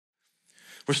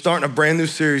We're starting a brand new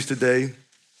series today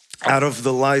out of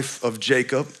the life of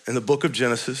Jacob in the book of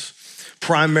Genesis,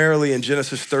 primarily in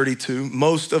Genesis 32.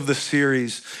 Most of the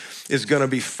series is gonna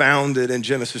be founded in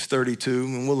Genesis 32,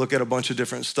 and we'll look at a bunch of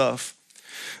different stuff.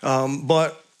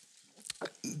 But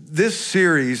this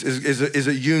series is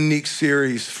a unique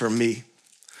series for me,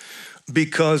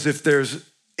 because if there's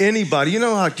anybody, you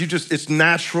know how it's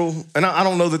natural, and I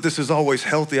don't know that this is always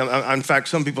healthy. In fact,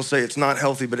 some people say it's not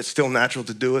healthy, but it's still natural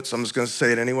to do it, so I'm just gonna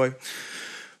say it anyway.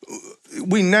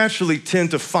 We naturally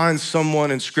tend to find someone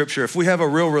in Scripture. If we have a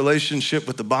real relationship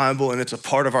with the Bible and it's a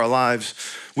part of our lives,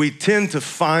 we tend to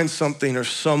find something or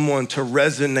someone to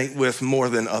resonate with more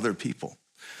than other people,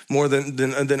 more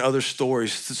than other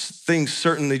stories. Things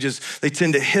certainly they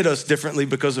tend to hit us differently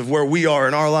because of where we are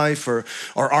in our life or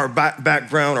our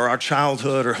background or our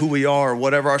childhood or who we are or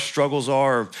whatever our struggles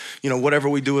are, or, whatever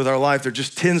we do with our life. There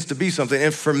just tends to be something.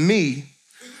 And for me,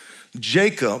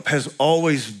 Jacob has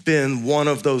always been one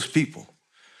of those people.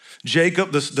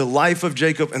 Jacob, the life of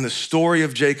Jacob and the story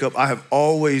of Jacob, I have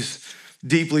always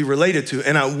deeply related to.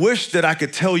 And I wish that I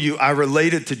could tell you I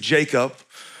related to Jacob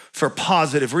for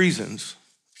positive reasons,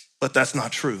 but that's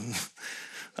not true.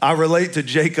 I relate to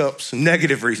Jacob's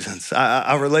negative reasons.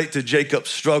 I relate to Jacob's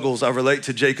struggles. I relate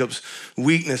to Jacob's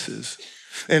weaknesses.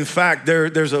 In fact,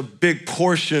 there's a big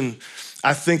portion,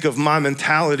 I think, of my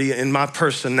mentality and my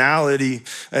personality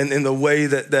and in the way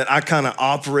that I kind of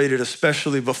operated,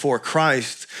 especially before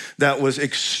Christ, that was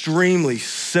extremely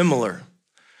similar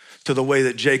to the way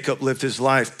that Jacob lived his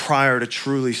life prior to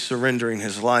truly surrendering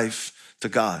his life to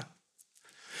God.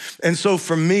 And so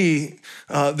for me,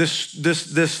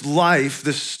 this life,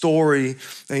 this story,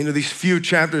 these few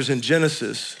chapters in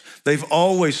Genesis, they've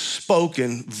always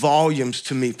spoken volumes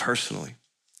to me personally.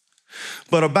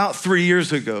 But about 3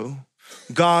 years ago,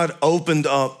 God opened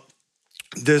up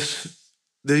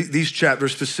these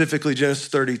chapters, specifically Genesis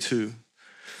 32,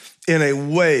 in a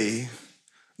way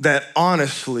that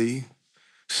honestly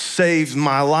saved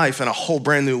my life in a whole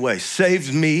brand new way,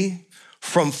 saved me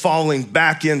from falling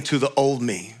back into the old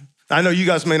me. I know you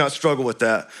guys may not struggle with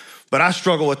that, but I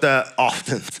struggle with that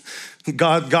often.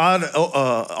 God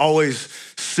always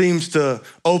seems to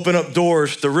open up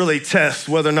doors to really test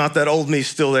whether or not that old me's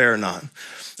still there or not.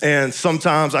 And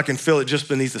sometimes I can feel it just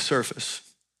beneath the surface.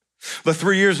 But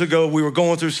 3 years ago, we were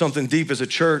going through something deep as a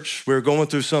church. We were going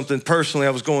through something personally. I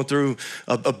was going through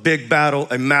a big battle,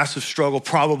 a massive struggle,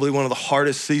 probably one of the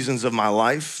hardest seasons of my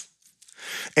life.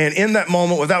 And in that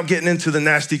moment, without getting into the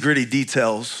nasty, gritty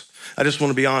details, I just want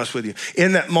to be honest with you.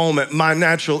 In that moment, my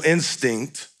natural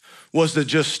instinct was to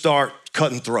just start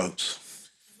cutting throats,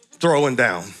 throwing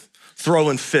down,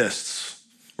 throwing fists,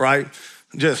 right?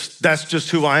 That's just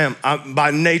who I am.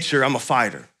 By nature, I'm a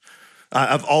fighter.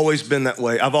 I've always been that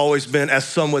way. I've always been, as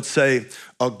some would say,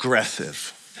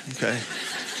 aggressive,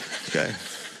 okay?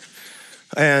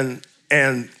 And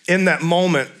in that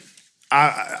moment,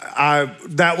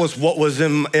 that was what was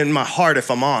in my heart, if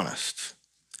I'm honest.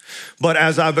 But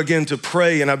as I began to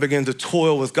pray and I began to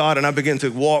toil with God and I began to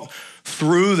walk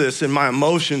through this in my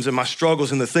emotions and my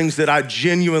struggles and the things that I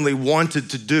genuinely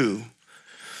wanted to do,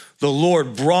 the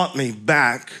Lord brought me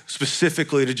back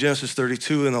specifically to Genesis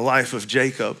 32 in the life of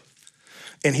Jacob.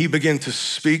 And he began to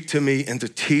speak to me and to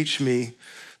teach me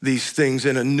these things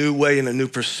in a new way, in a new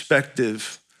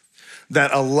perspective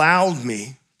that allowed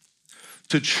me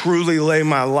to truly lay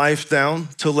my life down,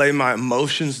 to lay my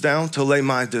emotions down, to lay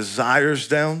my desires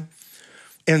down,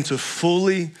 and to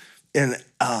fully and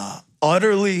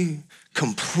utterly,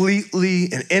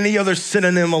 completely, and any other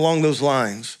synonym along those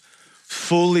lines,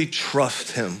 fully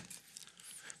trust him.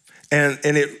 And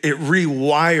it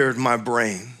rewired my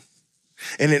brain.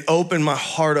 And it opened my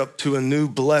heart up to a new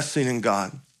blessing in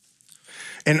God.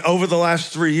 And over the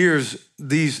last 3 years,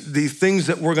 these things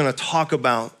that we're gonna talk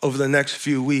about over the next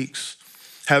few weeks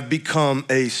have become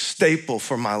a staple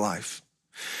for my life.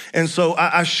 And so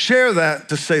I share that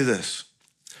to say this.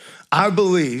 I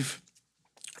believe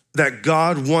that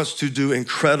God wants to do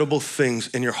incredible things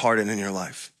in your heart and in your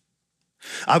life.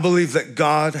 I believe that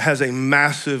God has a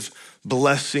massive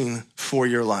blessing for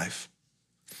your life.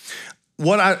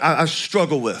 What I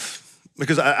struggle with,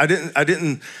 because I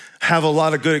didn't have a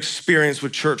lot of good experience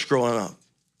with church growing up.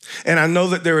 And I know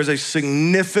that there is a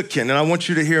significant, and I want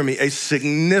you to hear me, a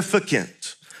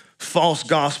significant false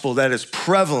gospel that is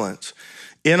prevalent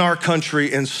in our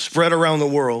country and spread around the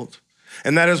world.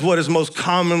 And that is what is most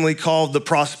commonly called the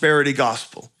prosperity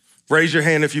gospel. Raise your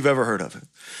hand if you've ever heard of it.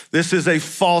 This is a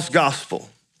false gospel.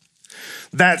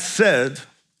 That said,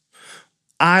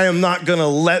 I am not gonna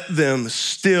let them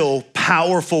steal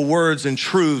powerful words and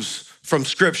truths from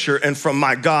Scripture and from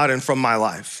my God and from my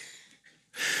life.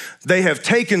 They have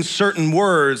taken certain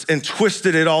words and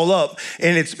twisted it all up,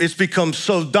 and it's become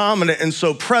so dominant and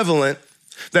so prevalent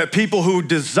that people who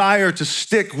desire to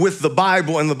stick with the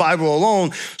Bible and the Bible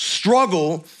alone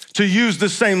struggle to use the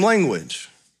same language.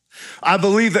 I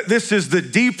believe that this is the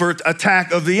deeper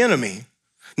attack of the enemy,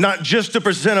 not just to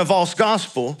present a false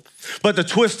gospel, but to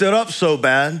twist it up so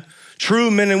bad.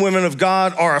 True men and women of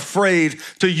God are afraid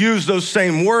to use those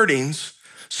same wordings,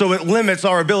 so it limits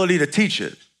our ability to teach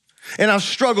it. And I've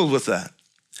struggled with that.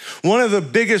 One of the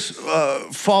biggest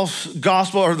false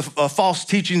gospel or false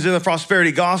teachings in the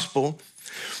prosperity gospel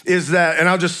is that, and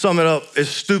I'll just sum it up as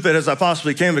stupid as I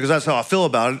possibly can because that's how I feel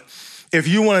about it. If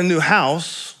you want a new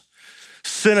house,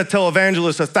 send a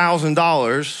televangelist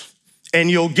 $1,000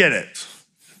 and you'll get it,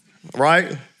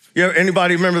 right?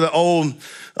 Anybody remember the old,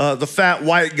 the fat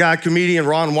white guy comedian,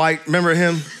 Ron White? Remember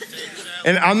him?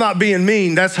 And I'm not being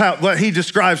mean. That's how what he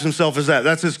describes himself as that.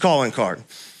 That's his calling card.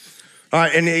 All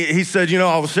right, and he said,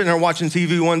 I was sitting there watching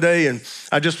TV one day and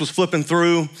I just was flipping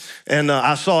through and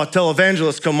I saw a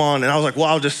televangelist come on and I was like, well,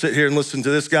 I'll just sit here and listen to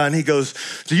this guy. And he goes,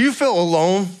 do you feel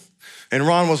alone? And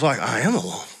Ron was like, I am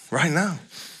alone right now.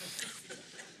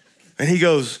 And he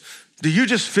goes, do you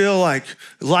just feel like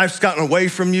life's gotten away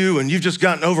from you and you've just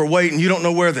gotten overweight and you don't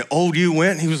know where the old you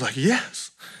went? And he was like,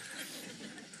 yes.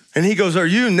 And he goes, are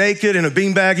you naked in a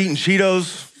beanbag eating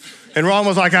Cheetos? And Ron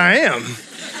was like, I am.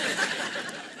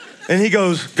 And he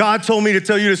goes, God told me to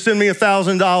tell you to send me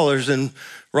 $1,000. And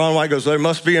Ron White goes, there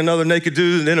must be another naked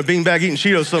dude in a beanbag eating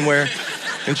Cheetos somewhere,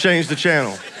 and change the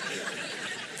channel.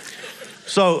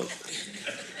 So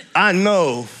I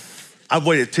know I've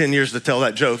waited 10 years to tell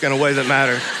that joke in a way that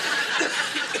matters.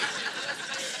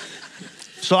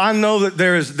 So I know that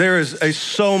there is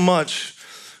so much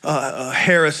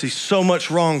heresy, so much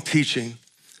wrong teaching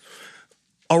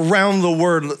around the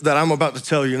word that I'm about to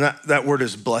tell you, and that word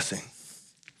is blessing.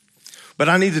 But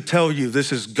I need to tell you,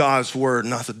 this is God's word,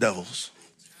 not the devil's.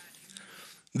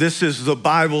 This is the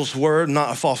Bible's word, not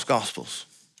a false gospels.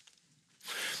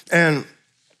 And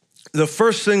the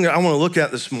first thing that I want to look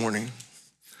at this morning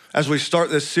as we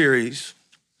start this series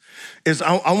is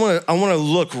I want to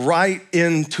look right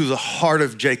into the heart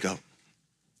of Jacob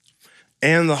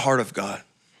and the heart of God.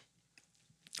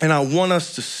 And I want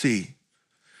us to see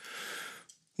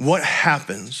what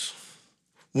happens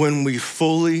when we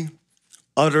fully,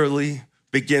 utterly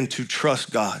begin to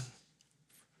trust God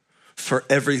for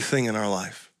everything in our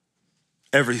life.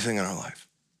 Everything in our life.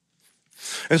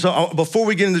 And so before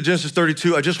we get into Genesis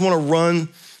 32, I just want to run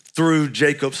through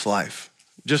Jacob's life,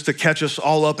 just to catch us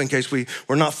all up in case we're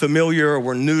not familiar or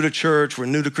we're new to church, we're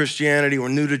new to Christianity, we're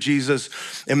new to Jesus,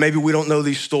 and maybe we don't know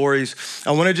these stories.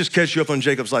 I want to just catch you up on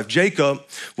Jacob's life. Jacob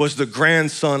was the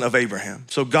grandson of Abraham.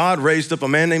 So God raised up a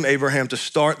man named Abraham to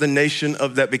start the nation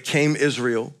that became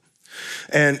Israel.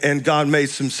 And God made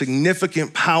some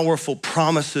significant, powerful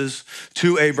promises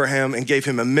to Abraham and gave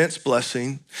him immense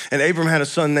blessing. And Abraham had a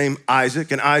son named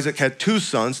Isaac, and Isaac had two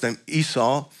sons named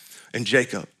Esau and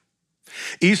Jacob.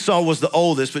 Esau was the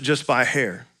oldest, but just by a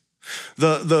hair.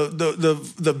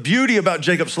 The beauty about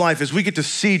Jacob's life is we get to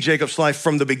see Jacob's life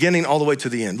from the beginning all the way to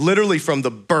the end, literally from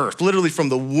the birth, literally from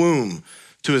the womb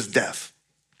to his death.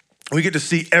 We get to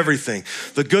see everything,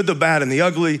 the good, the bad, and the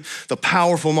ugly, the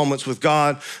powerful moments with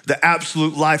God, the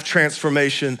absolute life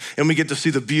transformation, and we get to see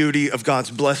the beauty of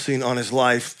God's blessing on his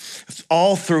life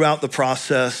all throughout the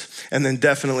process, and then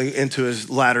definitely into his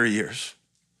latter years.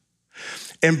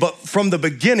 But from the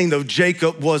beginning, though,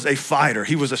 Jacob was a fighter.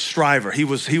 He was a striver. He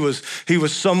was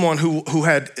someone who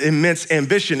had immense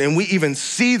ambition, and we even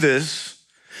see this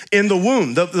in the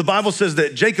womb. The Bible says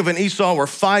that Jacob and Esau were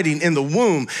fighting in the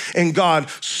womb, and God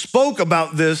spoke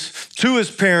about this to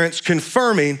his parents,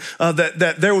 confirming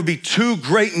that there would be two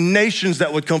great nations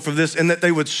that would come from this, and that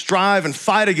they would strive and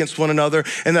fight against one another,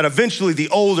 and that eventually the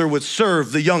older would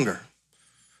serve the younger.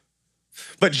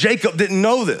 But Jacob didn't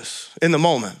know this in the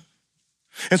moment.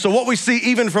 And so what we see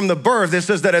even from the birth, it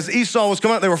says that as Esau was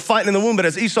coming out, they were fighting in the womb, but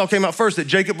as Esau came out first, that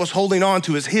Jacob was holding on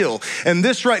to his heel. And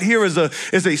this right here is a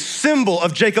symbol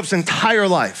of Jacob's entire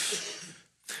life.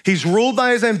 He's ruled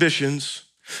by his ambitions.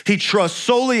 He trusts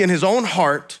solely in his own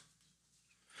heart.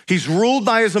 He's ruled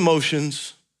by his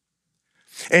emotions.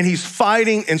 And he's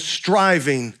fighting and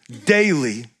striving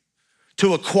daily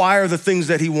to acquire the things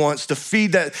that he wants, to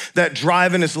feed that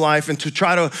drive in his life, and to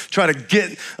try to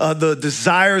get the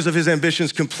desires of his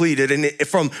ambitions completed. And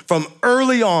from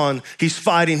early on, he's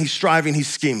fighting, he's striving, he's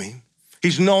scheming.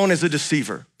 He's known as a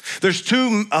deceiver. There's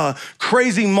two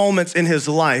crazy moments in his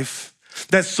life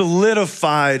that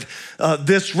solidified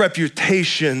this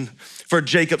reputation for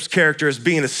Jacob's character as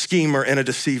being a schemer and a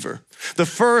deceiver. The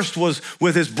first was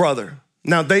with his brother.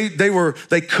 Now, they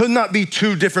could not be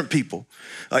two different people.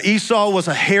 Esau was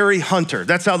a hairy hunter.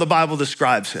 That's how the Bible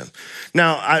describes him.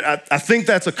 Now, I think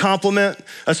that's a compliment,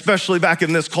 especially back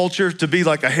in this culture, to be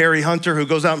like a hairy hunter who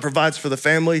goes out and provides for the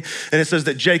family. And it says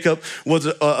that Jacob was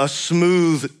a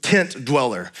smooth tent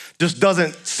dweller. Just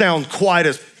doesn't sound quite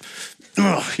as,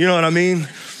 you know what I mean?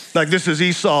 Like, this is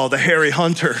Esau, the hairy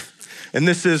hunter. And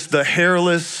this is the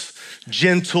hairless,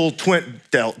 gentle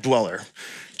tent dweller.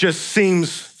 Just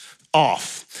seems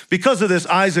off. Because of this,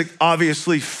 Isaac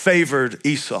obviously favored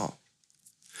Esau,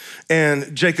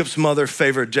 and Jacob's mother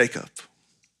favored Jacob.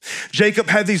 Jacob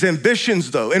had these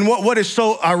ambitions though, and what is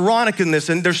so ironic in this,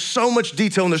 and there's so much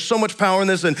detail and there's so much power in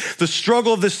this, and the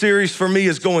struggle of this series for me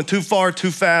is going too far,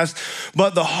 too fast,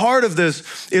 but the heart of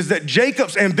this is that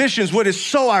Jacob's ambitions, what is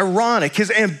so ironic,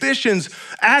 his ambitions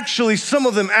actually, some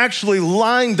of them actually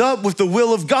lined up with the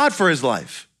will of God for his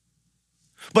life.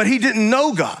 But he didn't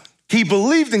know God. He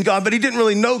believed in God, but he didn't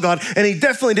really know God, and he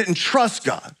definitely didn't trust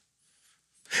God.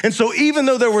 And so even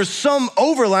though there was some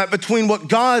overlap between what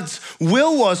God's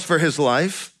will was for his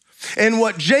life and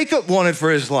what Jacob wanted for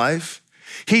his life,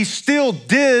 he still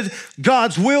did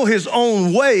God's will his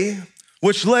own way,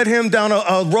 which led him down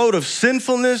a road of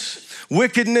sinfulness,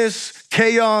 wickedness,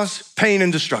 chaos, pain,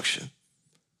 and destruction.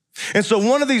 And so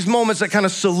one of these moments that kind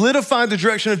of solidified the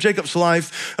direction of Jacob's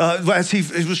life as he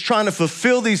was trying to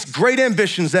fulfill these great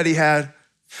ambitions that he had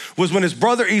was when his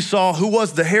brother Esau, who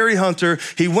was the hairy hunter,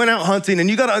 he went out hunting. And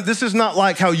this is not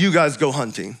like how you guys go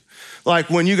hunting. Like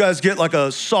when you guys get like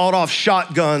a sawed-off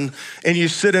shotgun and you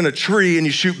sit in a tree and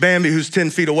you shoot Bambi who's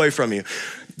 10 feet away from you.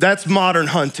 That's modern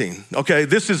hunting, okay?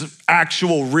 This is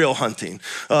actual real hunting.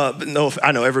 No,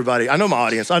 I know everybody. I know my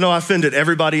audience. I know I offended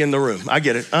everybody in the room. I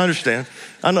get it. I understand.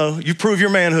 I know. You prove your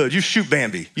manhood. You shoot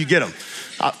Bambi. You get him.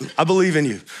 I believe in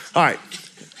you. All right.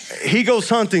 He goes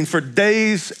hunting for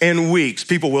days and weeks.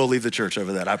 People will leave the church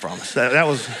over that, I promise. That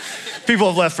was, people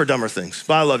have left for dumber things,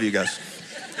 but I love you guys.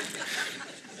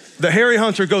 The hairy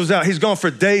hunter goes out. He's gone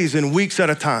for days and weeks at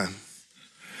a time.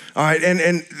 All right,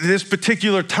 and this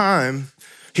particular time,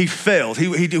 he failed.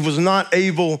 He was not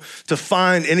able to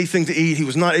find anything to eat. He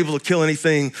was not able to kill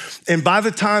anything. And by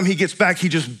the time he gets back, he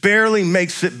just barely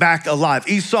makes it back alive.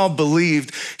 Esau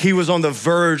believed he was on the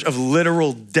verge of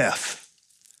literal death.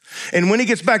 And when he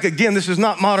gets back again, this is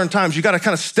not modern times. You got to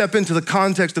kind of step into the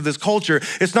context of this culture.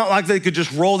 It's not like they could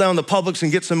just roll down the Publix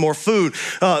and get some more food.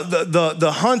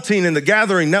 The hunting and the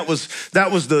gathering, that was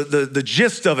the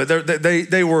gist of it.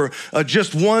 They were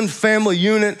just one family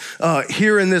unit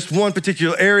here in this one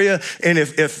particular area. And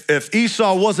if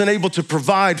Esau wasn't able to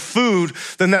provide food,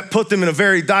 then that put them in a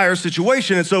very dire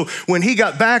situation. And so when he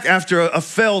got back after a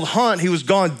failed hunt, he was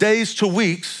gone days to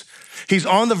weeks. He's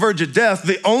on the verge of death.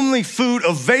 The only food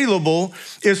available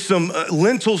is some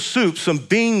lentil soup, some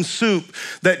bean soup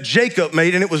that Jacob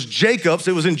made, and it was Jacob's.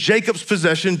 It was in Jacob's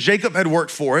possession. Jacob had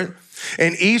worked for it.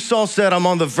 And Esau said, I'm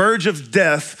on the verge of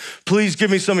death. Please give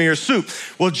me some of your soup.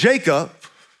 Well, Jacob,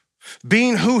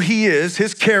 being who he is,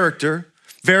 his character,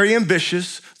 very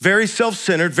ambitious, very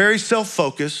self-centered, very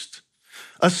self-focused,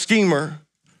 a schemer,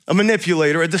 a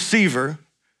manipulator, a deceiver,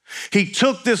 he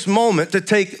took this moment to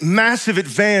take massive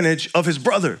advantage of his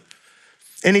brother.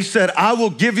 And he said, I will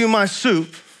give you my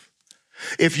soup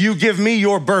if you give me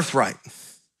your birthright.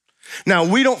 Now,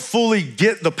 we don't fully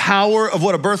get the power of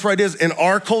what a birthright is in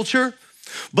our culture,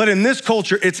 but in this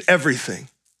culture, it's everything.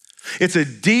 It's a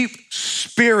deep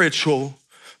spiritual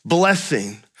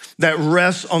blessing that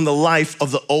rests on the life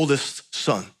of the oldest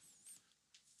son.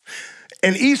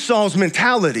 And Esau's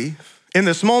mentality in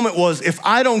this moment was, if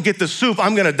I don't get the soup,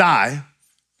 I'm gonna die.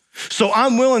 So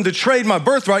I'm willing to trade my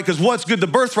birthright, because what's good to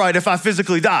birthright if I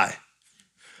physically die?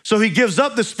 So he gives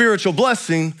up the spiritual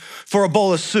blessing for a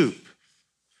bowl of soup.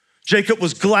 Jacob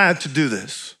was glad to do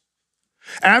this.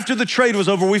 After the trade was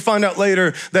over, we find out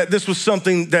later that this was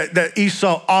something that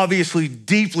Esau obviously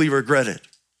deeply regretted.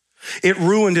 It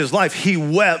ruined his life. He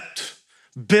wept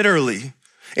bitterly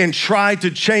and tried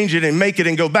to change it and make it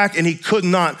and go back, and he could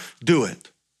not do it.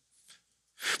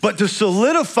 But to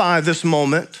solidify this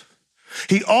moment,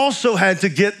 he also had to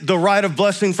get the right of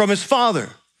blessing from his father,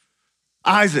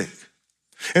 Isaac.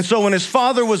 And so when his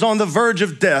father was on the verge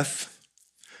of death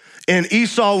and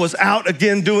Esau was out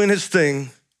again doing his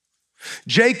thing,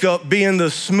 Jacob, being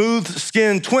the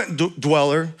smooth-skinned tent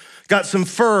dweller, got some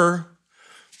fur,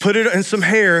 put it in some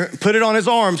hair, put it on his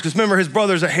arms, because remember, his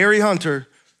brother's a hairy hunter,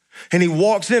 and he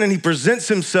walks in and he presents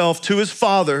himself to his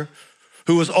father,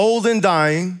 who was old and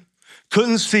dying,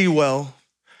 couldn't see well,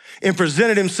 and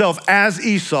presented himself as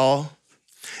Esau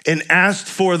and asked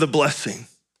for the blessing.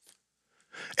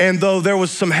 And though there was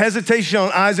some hesitation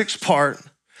on Isaac's part,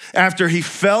 after he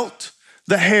felt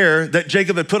the hair that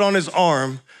Jacob had put on his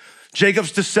arm,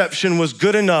 Jacob's deception was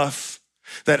good enough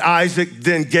that Isaac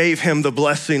then gave him the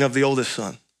blessing of the oldest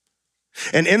son.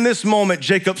 And in this moment,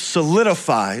 Jacob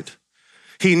solidified.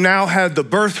 He now had the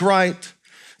birthright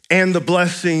and the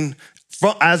blessing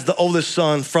as the oldest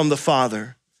son from the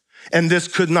father. And this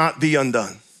could not be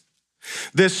undone.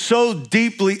 This so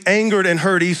deeply angered and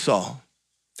hurt Esau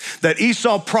that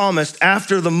Esau promised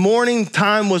after the mourning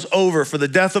time was over for the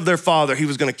death of their father, he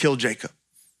was gonna kill Jacob.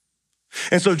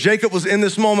 And so Jacob was in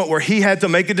this moment where he had to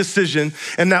make a decision,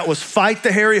 and that was fight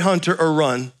the hairy hunter or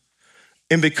run.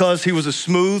 And because he was a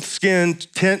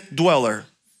smooth-skinned tent dweller,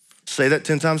 say that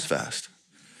 10 times fast,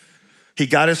 he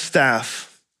got his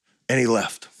staff and he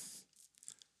left.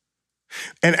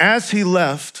 And as he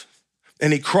left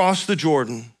and he crossed the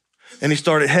Jordan and he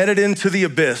started headed into the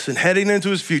abyss and heading into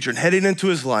his future and heading into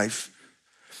his life,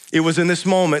 it was in this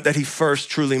moment that he first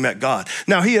truly met God.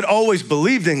 Now, he had always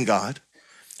believed in God.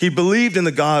 He believed in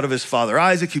the God of his father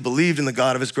Isaac. He believed in the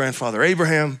God of his grandfather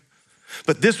Abraham.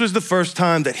 But this was the first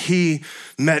time that he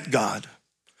met God.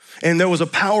 And there was a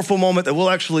powerful moment that we'll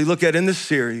actually look at in this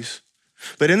series.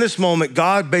 But in this moment,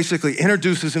 God basically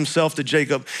introduces himself to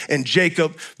Jacob, and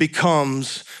Jacob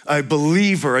becomes a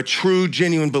believer, a true,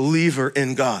 genuine believer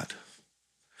in God.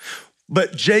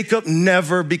 But Jacob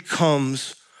never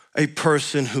becomes a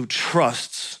person who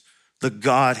trusts the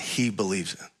God he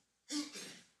believes in.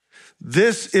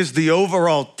 This is the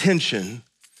overall tension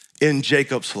in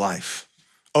Jacob's life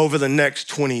over the next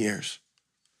 20 years,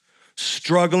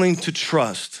 struggling to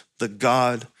trust the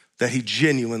God that he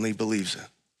genuinely believes in.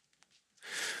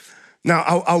 Now,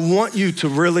 I want you to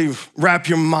really wrap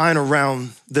your mind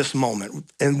around this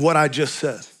moment and what I just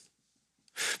said,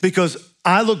 because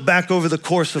I look back over the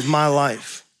course of my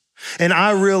life and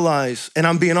I realize, and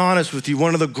I'm being honest with you,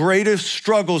 one of the greatest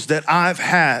struggles that I've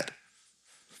had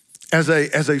as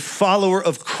a follower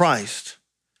of Christ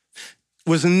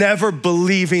was never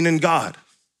believing in God.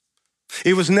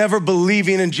 It was never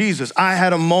believing in Jesus. I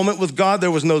had a moment with God.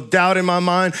 There was no doubt in my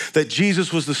mind that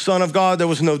Jesus was the Son of God. There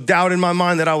was no doubt in my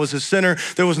mind that I was a sinner.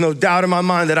 There was no doubt in my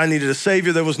mind that I needed a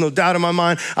Savior. There was no doubt in my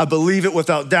mind. I believe it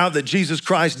without doubt that Jesus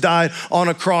Christ died on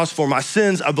a cross for my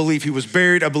sins. I believe he was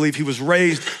buried. I believe he was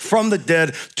raised from the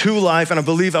dead to life. And I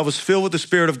believe I was filled with the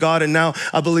Spirit of God. And now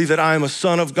I believe that I am a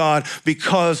son of God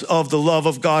because of the love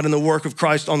of God and the work of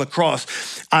Christ on the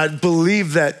cross. I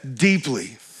believe that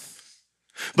deeply.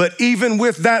 But even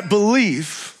with that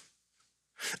belief,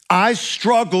 I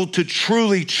struggled to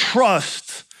truly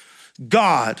trust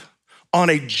God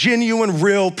on a genuine,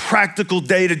 real, practical,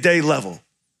 day-to-day level.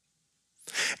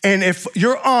 And if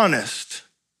you're honest,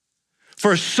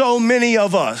 for so many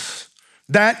of us,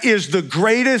 that is the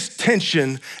greatest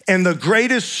tension and the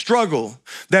greatest struggle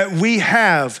that we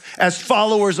have as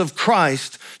followers of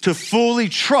Christ to fully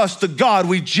trust the God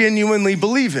we genuinely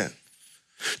believe in.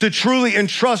 To truly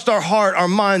entrust our heart, our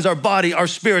minds, our body, our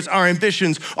spirits, our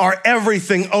ambitions, our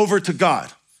everything over to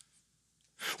God.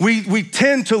 We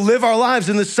tend to live our lives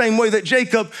in the same way that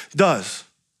Jacob does.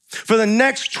 For the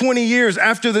next 20 years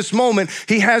after this moment,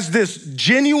 he has this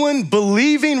genuine,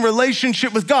 believing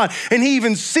relationship with God. And he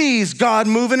even sees God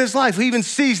move in his life. He even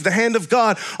sees the hand of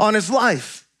God on his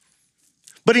life.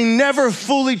 But he never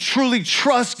fully, truly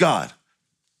trusts God.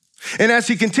 And as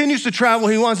he continues to travel,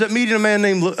 he winds up meeting a man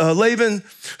named Laban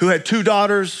who had 2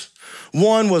 daughters.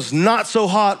 One was not so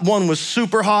hot, one was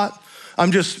super hot.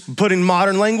 I'm just putting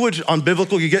modern language on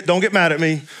biblical. Don't get mad at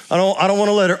me. I don't want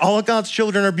to let her. All of God's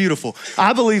children are beautiful.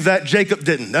 I believe that. Jacob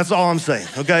didn't. That's all I'm saying,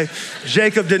 okay?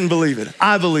 Jacob didn't believe it.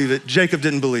 I believe it. Jacob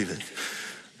didn't believe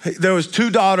it. There was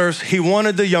 2 daughters. He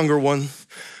wanted the younger one.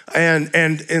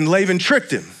 And Laban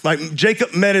tricked him. Like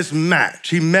Jacob met his match.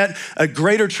 He met a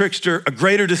greater trickster, a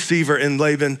greater deceiver in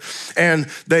Laban. And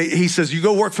he says, you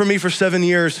go work for me for 7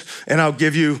 years and I'll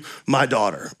give you my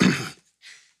daughter.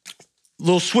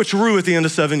 Little switcheroo at the end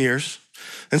of 7 years.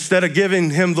 Instead of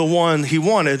giving him the one he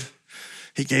wanted,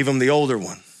 he gave him the older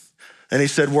one. And he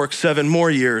said, work 7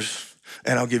 more years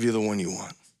and I'll give you the one you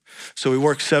want. So he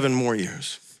worked 7 more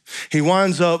years. He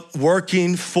winds up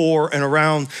working for and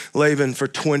around Laban for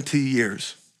 20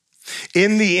 years.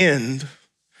 In the end,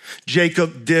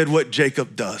 Jacob did what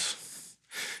Jacob does.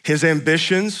 His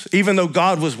ambitions, even though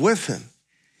God was with him,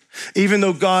 even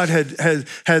though God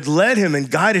had led him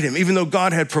and guided him, even though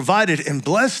God had provided and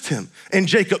blessed him, and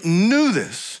Jacob knew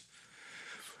this,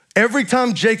 every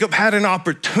time Jacob had an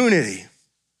opportunity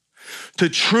to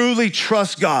truly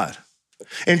trust God,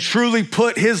 and truly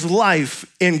put his life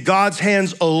in God's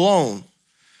hands alone,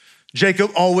 Jacob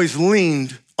always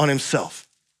leaned on himself.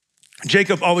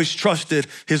 Jacob always trusted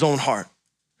his own heart.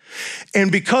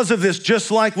 And because of this,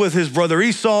 just like with his brother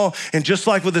Esau and just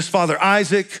like with his father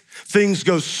Isaac, things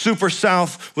go super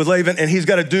south with Laban, and he's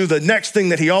got to do the next thing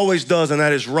that he always does, and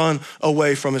that is run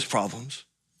away from his problems.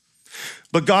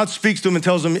 But God speaks to him and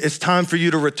tells him it's time for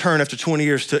you to return after 20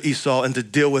 years to Esau and to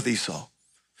deal with Esau.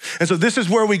 And so this is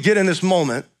where we get in this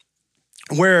moment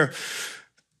where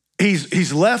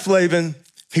he's left Laban,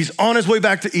 he's on his way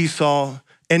back to Esau,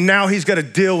 and now he's got to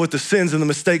deal with the sins and the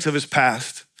mistakes of his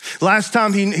past. Last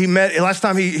time he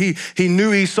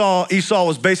knew Esau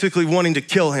was basically wanting to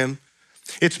kill him.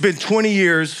 It's been 20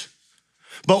 years,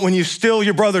 but when you steal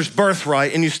your brother's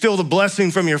birthright and you steal the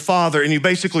blessing from your father and you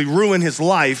basically ruin his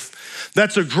life,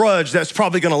 that's a grudge that's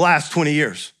probably gonna last 20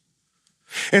 years.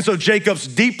 And so Jacob's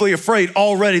deeply afraid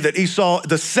already that Esau,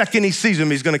 the second he sees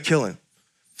him, he's gonna kill him.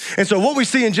 And so what we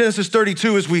see in Genesis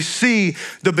 32 is we see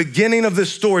the beginning of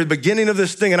this story, the beginning of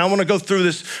this thing. And I wanna go through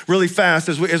this really fast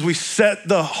as we set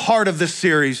the heart of this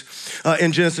series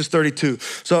in Genesis 32.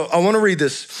 So I wanna read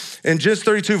this. In Genesis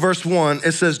 32 verse 1,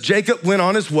 it says, Jacob went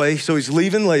on his way, so he's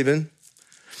leaving Laban,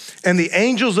 and the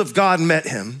angels of God met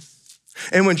him.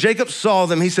 And when Jacob saw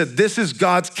them, he said, this is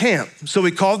God's camp. So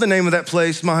he called the name of that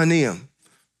place Mahanaim.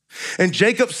 And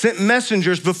Jacob sent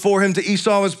messengers before him to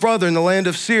Esau, his brother, in the land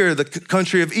of Seir, the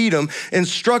country of Edom,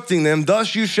 instructing them,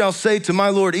 thus you shall say to my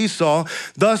lord Esau,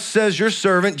 thus says your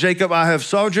servant Jacob, I have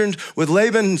sojourned with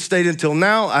Laban and stayed until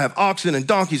now. I have oxen and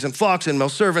donkeys and flocks and male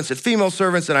servants and female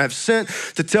servants, and I have sent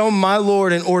to tell my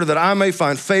lord in order that I may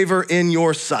find favor in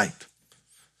your sight.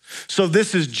 So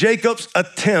this is Jacob's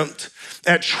attempt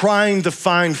at trying to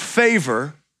find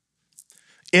favor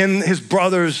in his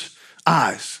brother's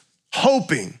eyes,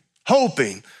 hoping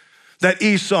that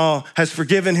Esau has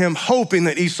forgiven him, hoping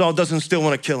that Esau doesn't still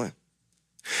want to kill him.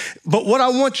 But what I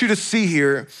want you to see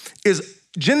here is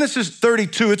Genesis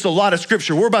 32, it's a lot of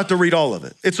scripture. We're about to read all of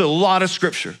it. It's a lot of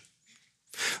scripture.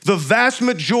 The vast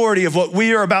majority of what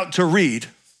we are about to read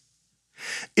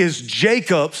is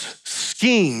Jacob's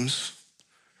schemes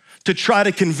to try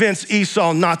to convince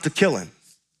Esau not to kill him.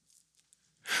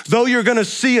 Though you're gonna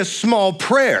see a small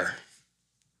prayer,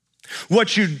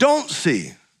 what you don't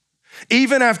see,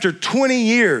 even after 20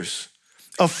 years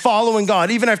of following God,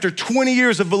 even after 20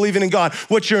 years of believing in God,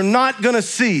 what you're not gonna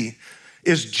see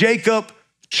is Jacob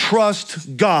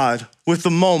trust God with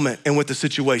the moment and with the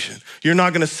situation. You're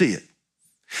not gonna see it.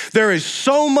 There is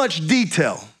so much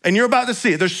detail, and you're about to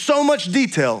see it. There's so much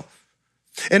detail.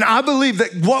 And I believe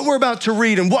that what we're about to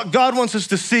read and what God wants us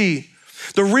to see,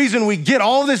 the reason we get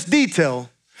all this detail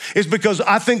is because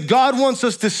I think God wants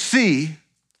us to see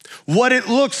what it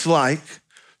looks like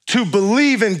to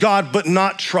believe in God but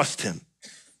not trust him.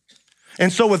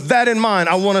 And so with that in mind,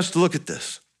 I want us to look at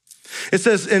this. It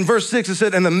says in verse 6, it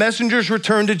said, and the messengers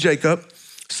returned to Jacob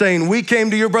saying, we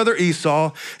came to your brother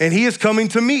Esau and he is coming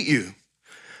to meet you.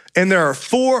 And there are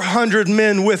 400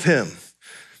 men with him.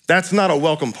 That's not a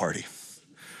welcome party.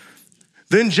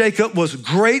 Then Jacob was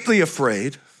greatly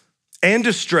afraid and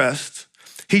distressed.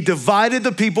 He divided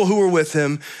the people who were with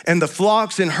him and the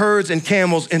flocks and herds and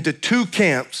camels into two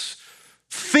camps,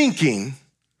 thinking,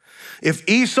 if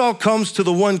Esau comes to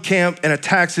the one camp and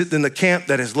attacks it, then the camp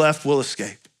that is left will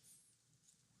escape.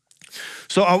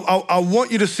 So I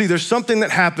want you to see there's something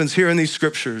that happens here in these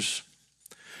scriptures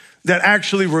that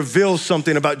actually reveals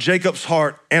something about Jacob's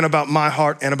heart and about my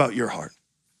heart and about your heart.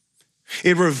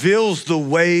 It reveals the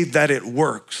way that it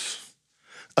works,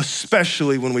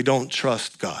 especially when we don't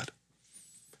trust God.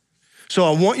 So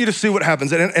I want you to see what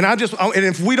happens. And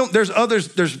if we don't,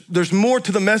 there's more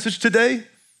to the message today.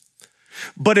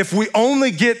 But if we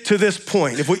only get to this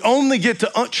point, if we only get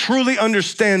to truly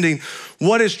understanding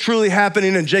what is truly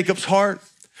happening in Jacob's heart,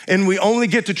 and we only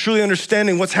get to truly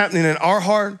understanding what's happening in our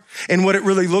heart and what it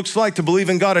really looks like to believe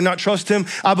in God and not trust him,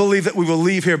 I believe that we will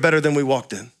leave here better than we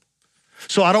walked in.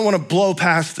 So I don't want to blow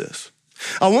past this.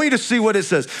 I want you to see what it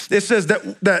says. It says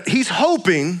that he's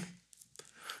hoping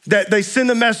that they send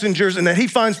the messengers and that he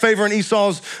finds favor in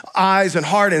Esau's eyes and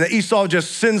heart, and that Esau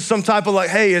just sends some type of like,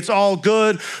 hey, it's all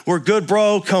good. We're good,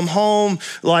 bro. Come home.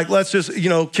 Like, let's just,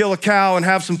 kill a cow and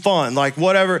have some fun, like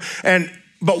whatever.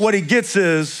 But what he gets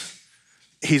is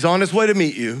he's on his way to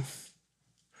meet you,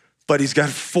 but he's got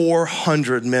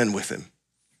 400 men with him.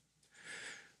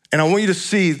 And I want you to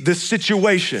see this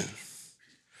situation,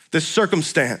 this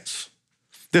circumstance,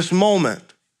 this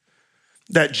moment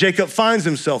that Jacob finds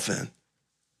himself in.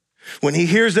 When he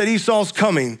hears that Esau's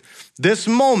coming, this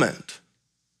moment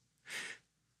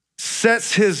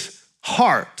sets his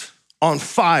heart on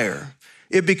fire.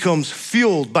 It becomes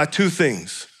fueled by two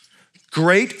things: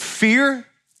 great fear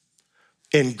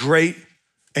and great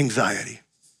anxiety.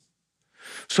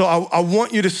 So I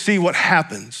want you to see what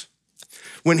happens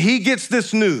When he gets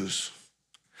this news,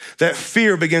 that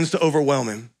fear begins to overwhelm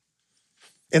him,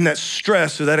 and that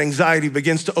stress or that anxiety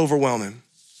begins to overwhelm him.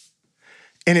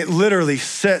 And it literally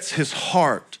sets his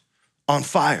heart on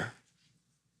fire.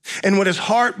 And what his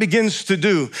heart begins to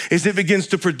do is it begins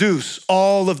to produce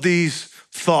all of these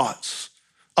thoughts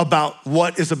about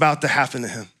what is about to happen to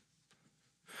him.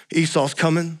 Esau's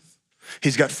coming.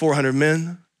 He's got 400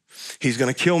 men. He's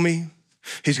gonna kill me.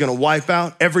 He's gonna wipe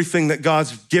out everything that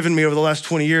God's given me over the last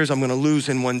 20 years. I'm gonna lose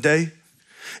in one day.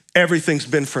 Everything's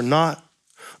been for naught.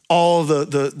 All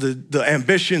the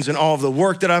ambitions and all of the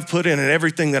work that I've put in and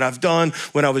everything that I've done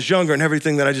when I was younger and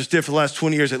everything that I just did for the last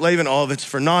 20 years at Laban, all of it's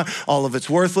for naught, all of it's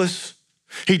worthless.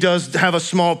 He does have a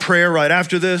small prayer right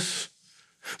after this,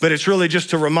 but it's really just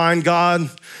to remind God,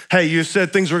 hey, you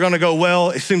said things were gonna go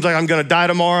well. It seems like I'm gonna die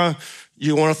tomorrow.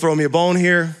 You wanna throw me a bone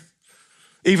here?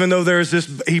 Even though there's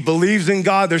this, he believes in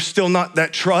God, there's still not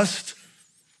that trust.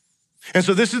 And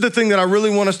so this is the thing that I really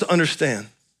want us to understand.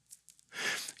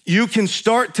 You can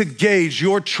start to gauge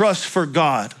your trust for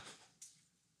God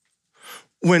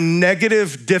when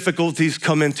negative difficulties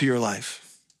come into your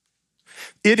life.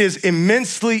 It is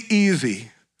immensely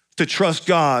easy to trust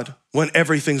God when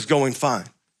everything's going fine.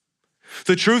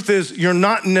 The truth is, you're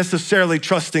not necessarily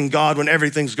trusting God when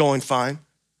everything's going fine,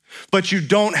 but you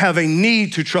don't have a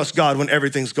need to trust God when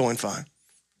everything's going fine.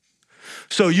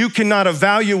 So you cannot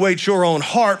evaluate your own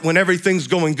heart when everything's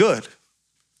going good.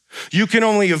 You can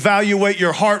only evaluate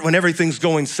your heart when everything's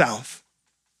going south.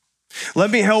 Let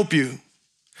me help you.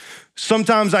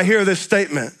 Sometimes I hear this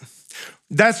statement,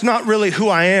 that's not really who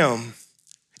I am.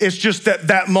 It's just that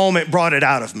that moment brought it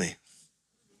out of me.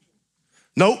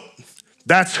 Nope,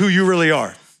 that's who you really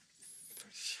are.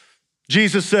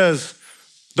 Jesus says,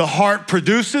 the heart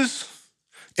produces,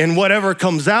 and whatever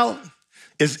comes out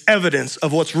is evidence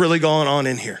of what's really going on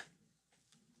in here.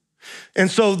 And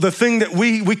so the thing that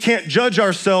we can't judge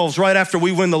ourselves right after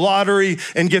we win the lottery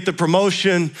and get the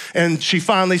promotion and she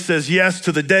finally says yes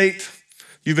to the date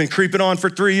you've been creeping on for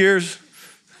 3 years.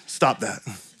 Stop that.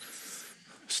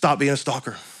 Stop being a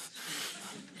stalker.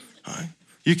 All right?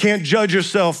 You can't judge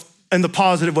yourself in the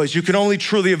positive ways. You can only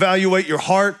truly evaluate your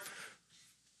heart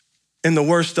in the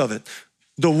worst of it.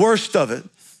 The worst of it.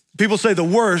 People say the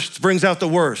worst brings out the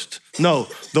worst. No,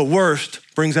 the worst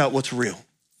brings out what's real.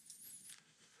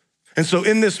 And so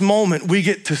in this moment, we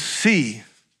get to see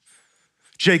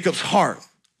Jacob's heart.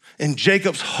 And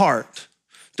Jacob's heart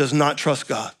does not trust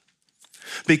God.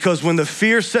 Because when the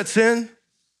fear sets in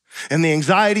and the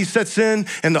anxiety sets in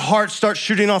and the heart starts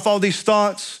shooting off all these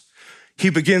thoughts, he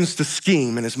begins to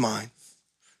scheme in his mind.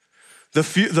 The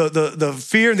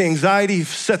fear, the anxiety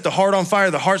set the heart on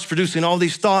fire. The heart's producing all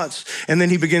these thoughts, and then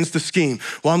he begins to scheme.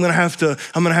 Well, I'm gonna have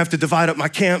to divide up my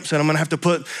camps, and I'm gonna have to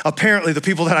put apparently the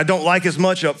people that I don't like as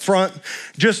much up front.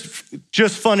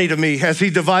 Just funny to me, as he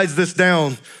divides this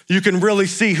down, you can really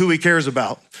see who he cares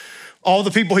about. All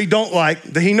the people he don't like,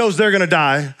 that he knows they're gonna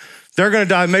die.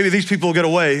 Maybe these people will get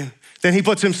away. Then he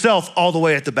puts himself all the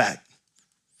way at the back.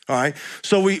 All right,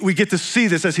 so we get to see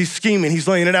this as he's scheming. He's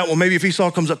laying it out. Well, maybe if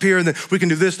Esau comes up here, and then we can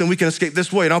do this, then we can escape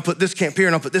this way, and I'll put this camp here,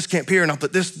 and I'll put this camp here, and I'll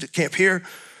put this camp here,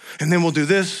 and then we'll do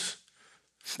this.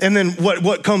 And then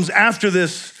what comes after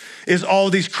this is all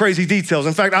these crazy details.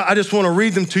 In fact, I just want to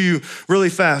read them to you really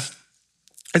fast.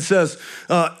 It says,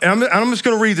 and I'm just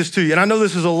going to read this to you. And I know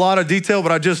this is a lot of detail,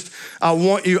 but I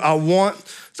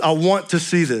want to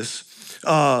see this.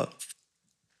 So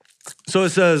it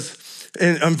says,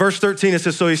 in verse 13, it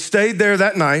says, so he stayed there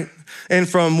that night, and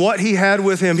from what he had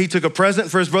with him, he took a present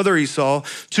for his brother Esau,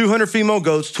 200 female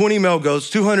goats, 20 male goats,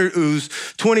 200 ewes,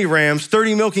 20 rams,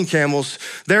 30 milking camels,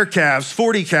 their calves,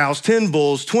 40 cows, 10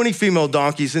 bulls, 20 female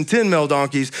donkeys, and 10 male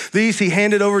donkeys. These he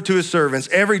handed over to his servants.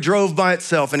 Every drove by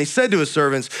itself. And he said to his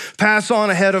servants, pass on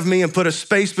ahead of me and put a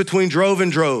space between drove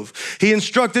and drove. He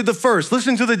instructed the first.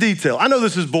 Listen to the detail. I know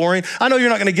this is boring. I know you're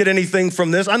not going to get anything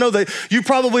from this. I know that you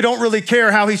probably don't really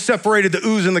care how he separated the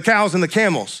ewes and the cows and the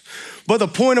camels. But the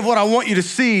point of what I want you to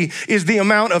see is the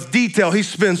amount of detail. He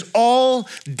spends all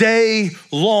day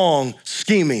long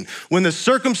scheming. When the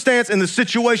circumstance and the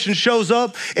situation shows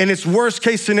up and it's worst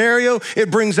case scenario, it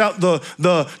brings out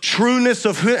the trueness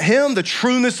of him, the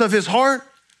trueness of his heart.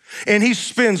 And he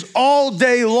spends all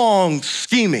day long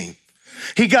scheming.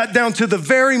 He got down to the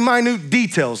very minute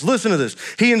details. Listen to this.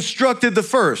 He instructed the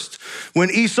first,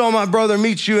 when Esau, my brother,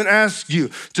 meets you and asks you,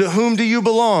 to whom do you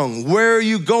belong? Where are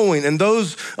you going? And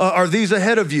those are these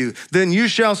ahead of you. Then you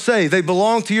shall say, they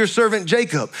belong to your servant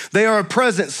Jacob. They are a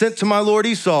present sent to my lord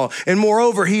Esau. And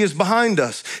moreover, he is behind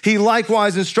us. He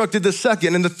likewise instructed the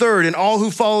second and the third and all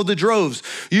who followed the droves.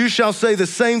 You shall say the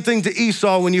same thing to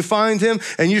Esau when you find him.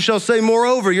 And you shall say,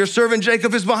 moreover, your servant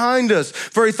Jacob is behind us.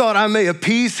 For he thought I may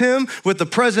appease him with the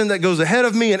present that goes ahead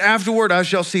of me, and afterward I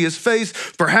shall see his face.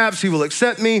 Perhaps he will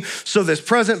accept me. So this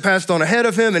present passed on ahead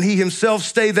of him, and he himself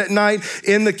stayed that night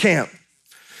in the camp.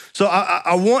 So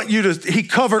I want you to, he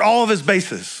covered all of his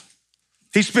bases.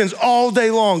 He spends all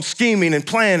day long scheming and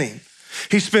planning.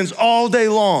 He spends all day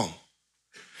long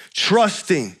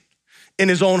trusting in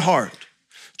his own heart,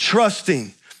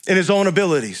 trusting in his own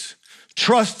abilities,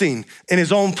 trusting in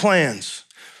his own plans,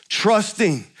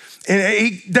 trusting.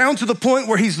 And down to the point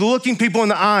where he's looking people in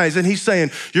the eyes and he's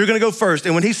saying, you're gonna go first.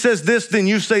 And when he says this, then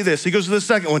you say this. He goes to the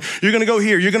second one. You're gonna go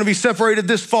here. You're gonna be separated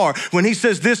this far. When he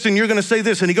says this, then you're gonna say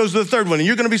this. And he goes to the third one and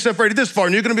you're gonna be separated this far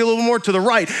and you're gonna be a little more to the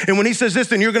right. And when he says this,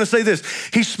 then you're gonna say this.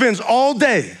 He spends all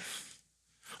day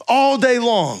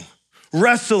long,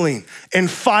 wrestling and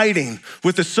fighting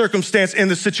with the circumstance and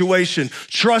the situation,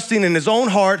 trusting in his own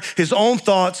heart, his own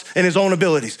thoughts, and his own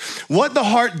abilities. What the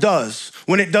heart does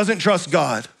when it doesn't trust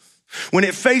God, when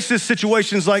it faces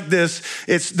situations like this,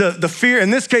 it's the fear. In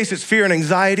this case, it's fear and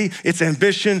anxiety. It's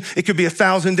ambition. It could be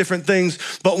 1,000 different things.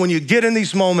 But when you get in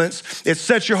these moments, it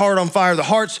sets your heart on fire. The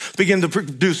hearts begin to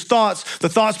produce thoughts. The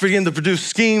thoughts begin to produce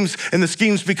schemes, and the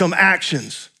schemes become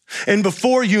actions. And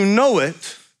before you know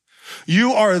it,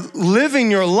 you are living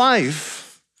your life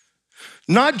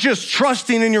not just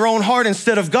trusting in your own heart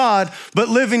instead of God, but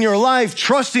living your life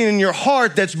trusting in your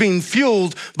heart that's being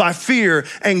fueled by fear,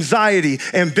 anxiety,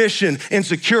 ambition,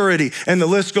 insecurity, and the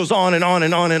list goes on and on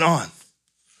and on and on.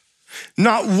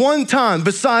 Not one time,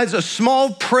 besides a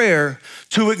small prayer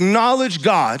to acknowledge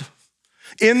God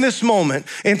in this moment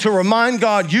and to remind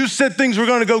God, you said things were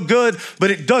gonna go good,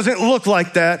 but it doesn't look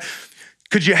like that.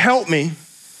 Could you help me?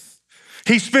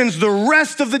 He spends the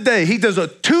rest of the day, he does a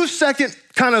 2-second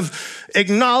kind of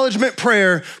acknowledgement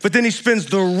prayer, but then he spends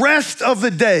the rest of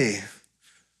the day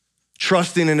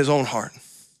trusting in his own heart.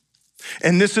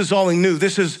 And this is all he knew.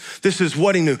 This is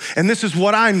what he knew. And this is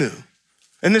what I knew.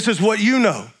 And this is what you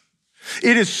know.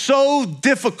 It is so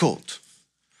difficult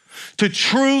to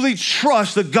truly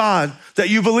trust the God that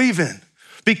you believe in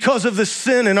because of the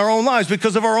sin in our own lives,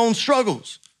 because of our own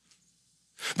struggles.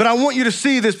 But I want you to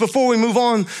see this before we move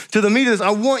on to the meat of this.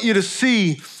 I want you to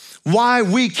see why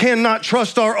we cannot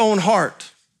trust our own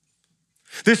heart.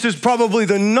 This is probably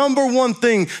the number one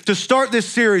thing to start this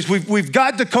series. We've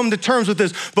got to come to terms with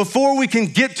this before we can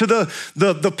get to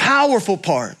the powerful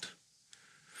part.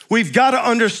 We've got to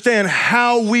understand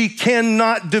how we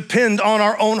cannot depend on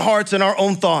our own hearts and our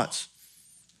own thoughts.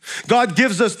 God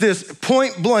gives us this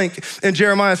point blank in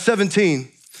Jeremiah 17,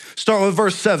 starting with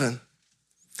verse 7.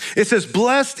 It says,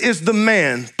 blessed is the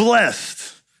man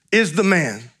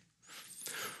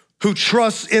who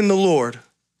trusts in the Lord,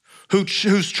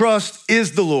 whose trust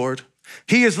is the Lord.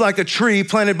 He is like a tree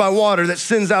planted by water that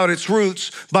sends out its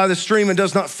roots by the stream and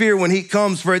does not fear when heat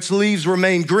comes, for its leaves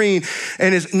remain green,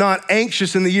 and is not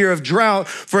anxious in the year of drought,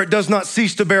 for it does not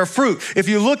cease to bear fruit. If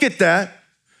you look at that,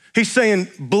 he's saying,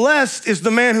 blessed is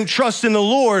the man who trusts in the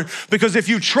Lord, because if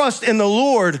you trust in the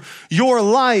Lord, your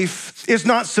life is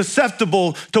not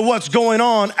susceptible to what's going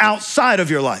on outside of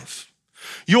your life.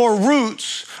 Your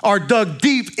roots are dug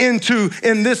deep into,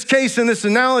 in this case, in this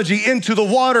analogy, into the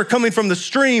water coming from the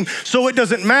stream. So it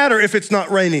doesn't matter if it's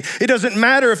not raining. It doesn't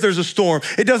matter if there's a storm.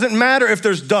 It doesn't matter if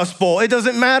there's dust bowl. It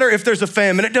doesn't matter if there's a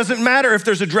famine. It doesn't matter if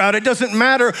there's a drought. It doesn't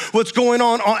matter what's going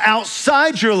on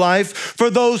outside your life.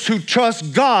 For those who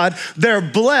trust God, they're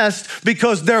blessed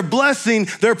because their blessing,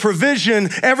 their provision,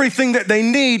 everything that they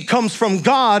need comes from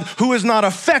God, who is not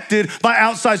affected by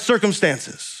outside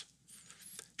circumstances.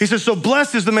 He says, so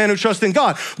blessed is the man who trusts in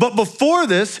God. But before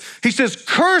this, he says,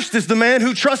 cursed is the man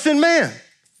who trusts in man.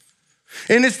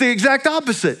 And it's the exact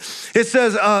opposite. It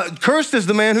says, cursed is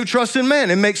the man who trusts in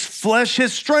man and makes flesh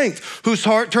his strength, whose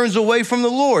heart turns away from the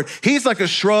Lord. He's like a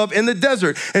shrub in the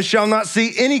desert and shall not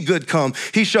see any good come.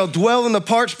 He shall dwell in the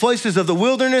parched places of the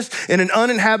wilderness in an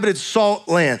uninhabited salt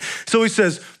land. So he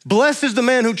says, blessed is the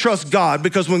man who trusts God,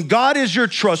 because when God is your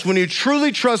trust, when you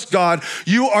truly trust God,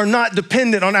 you are not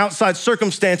dependent on outside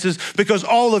circumstances, because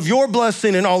all of your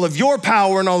blessing and all of your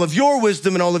power and all of your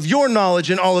wisdom and all of your knowledge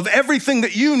and all of everything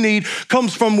that you need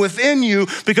comes from within you,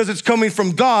 because it's coming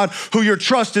from God, who your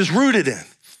trust is rooted in.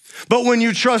 But when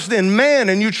you trust in man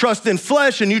and you trust in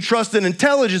flesh and you trust in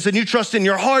intelligence and you trust in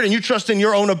your heart and you trust in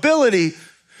your own ability,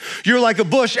 you're like a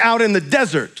bush out in the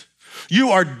desert.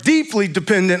 You are deeply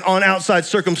dependent on outside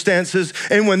circumstances,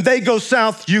 and when they go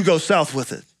south, you go south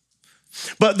with it.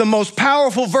 But the most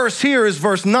powerful verse here is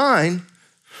verse 9,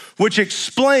 which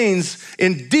explains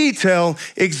in detail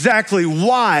exactly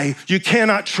why you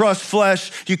cannot trust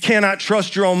flesh, you cannot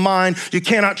trust your own mind, you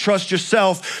cannot trust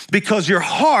yourself, because your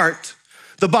heart,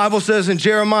 the Bible says in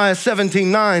Jeremiah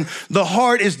 17:9, the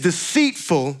heart is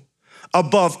deceitful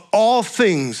above all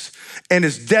things and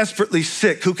is desperately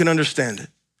sick. Who can understand it?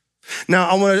 Now,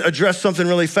 I want to address something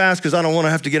really fast because I don't want to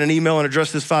have to get an email and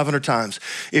address this 500 times.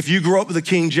 If you grew up with the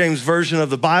King James Version of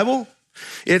the Bible,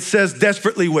 it says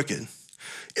desperately wicked.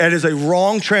 That is a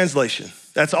wrong translation.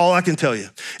 That's all I can tell you.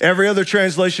 Every other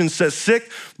translation says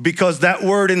sick because that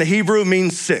word in the Hebrew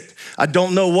means sick. I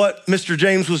don't know what Mr.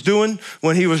 James was doing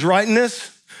when he was writing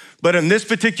this, but in this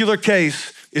particular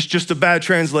case, it's just a bad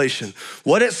translation.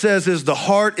 What it says is the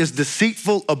heart is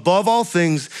deceitful above all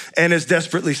things and is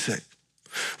desperately sick.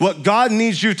 What God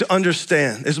needs you to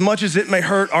understand, as much as it may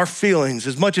hurt our feelings,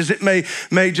 as much as it may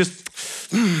just,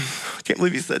 I can't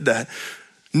believe he said that.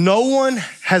 No one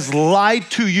has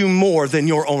lied to you more than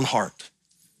your own heart.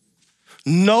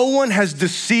 No one has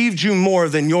deceived you more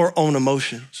than your own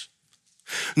emotions.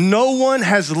 No one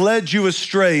has led you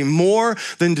astray more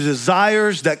than the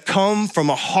desires that come from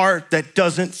a heart that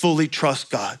doesn't fully trust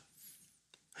God.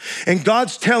 And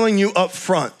God's telling you up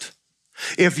front,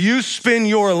 if you spend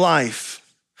your life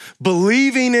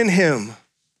believing in him,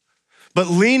 but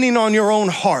leaning on your own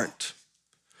heart,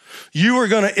 you are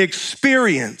gonna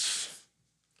experience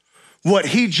what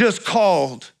he just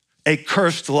called a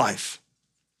cursed life.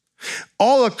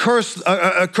 All a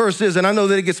curse is, and I know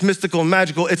that it gets mystical and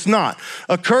magical, it's not.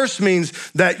 A curse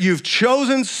means that you've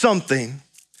chosen something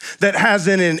that has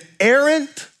an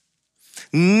inerrant,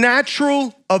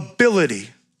 natural ability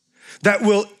that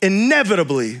will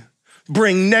inevitably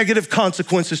bring negative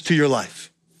consequences to your life.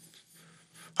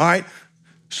 All right?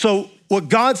 So what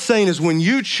God's saying is when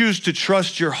you choose to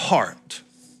trust your heart,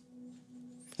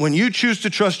 when you choose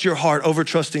to trust your heart over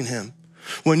trusting him,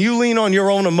 when you lean on your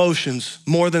own emotions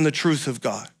more than the truth of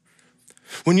God,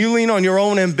 when you lean on your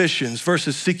own ambitions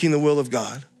versus seeking the will of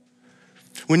God,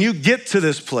 when you get to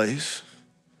this place,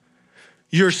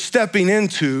 you're stepping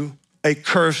into a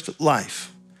cursed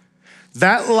life.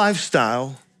 That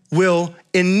lifestyle will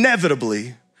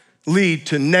inevitably lead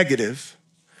to negative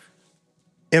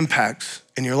impacts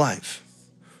in your life,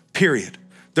 period.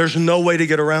 There's no way to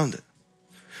get around it.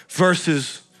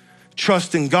 Versus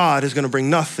trusting God is gonna bring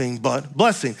nothing but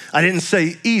blessing. I didn't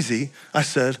say easy, I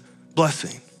said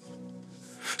blessing.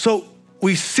 So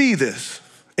we see this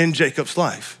in Jacob's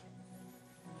life.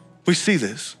 We see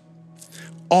this.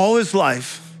 All his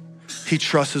life, he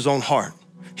trusts his own heart.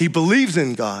 He believes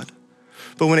in God,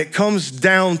 but when it comes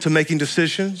down to making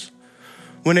decisions,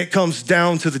 when it comes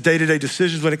down to the day-to-day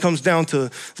decisions, when it comes down to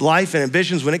life and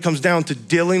ambitions, when it comes down to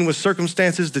dealing with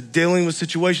circumstances, to dealing with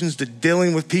situations, to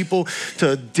dealing with people,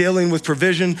 to dealing with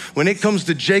provision, when it comes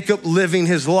to Jacob living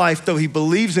his life, though he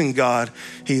believes in God,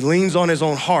 he leans on his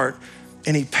own heart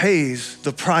and he pays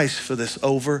the price for this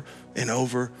over and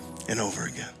over and over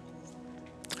again.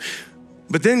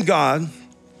 But then God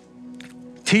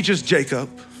teaches Jacob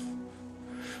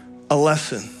a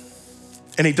lesson,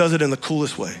 and he does it in the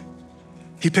coolest way.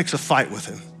 He picks a fight with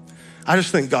him. I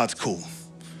just think God's cool,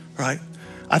 right?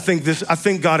 I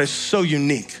think God is so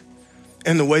unique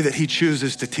in the way that he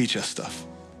chooses to teach us stuff.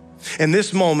 In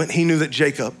this moment, he knew that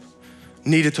Jacob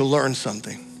needed to learn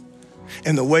something.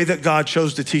 And the way that God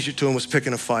chose to teach it to him was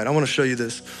picking a fight. I wanna show you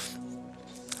this.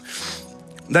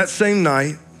 That same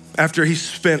night, after he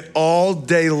spent all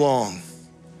day long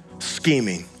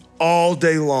scheming, all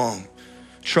day long,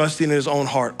 trusting in his own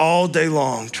heart, all day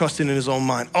long, trusting in his own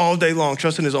mind, all day long,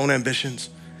 trusting his own ambitions,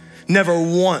 never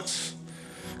once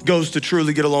goes to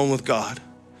truly get alone with God.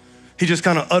 He just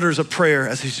kind of utters a prayer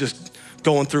as he's just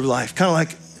going through life. Kind of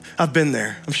like, I've been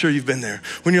there. I'm sure you've been there.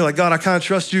 When you're like, God, I kind of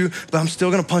trust you, but I'm still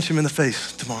gonna punch him in the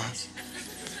face tomorrow.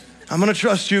 I'm gonna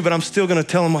trust you, but I'm still gonna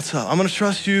tell him what's up. I'm gonna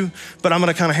trust you, but I'm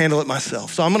gonna kind of handle it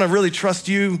myself. So I'm gonna really trust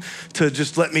you to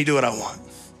just let me do what I want.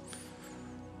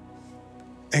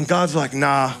 And God's like,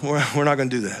 nah, we're not gonna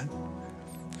do that.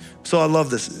 So I love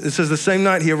this. It says the same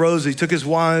night he arose, he took his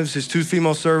wives, his 2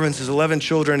 female servants, his 11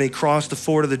 children, and he crossed the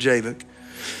ford of the Jabbok.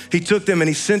 He took them and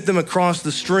he sent them across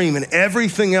the stream and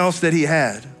everything else that he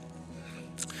had.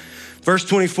 Verse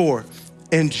 24,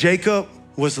 and Jacob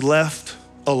was left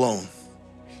alone.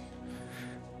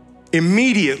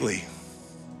 Immediately,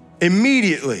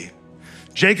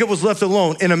 Jacob was left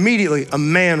alone, and immediately a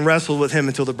man wrestled with him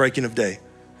until the breaking of day.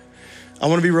 I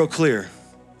wanna be real clear.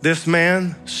 This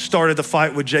man started the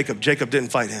fight with Jacob. Jacob didn't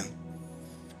fight him.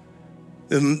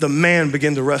 The man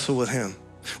began to wrestle with him.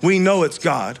 We know it's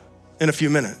God in a few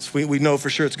minutes. We know for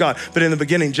sure it's God. But in the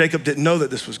beginning, Jacob didn't know that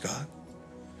this was God.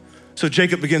 So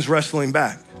Jacob begins wrestling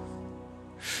back.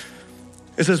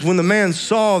 It says, when the man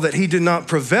saw that he did not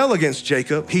prevail against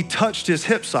Jacob, he touched his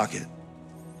hip socket.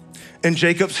 And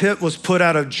Jacob's hip was put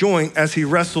out of joint as he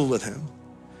wrestled with him.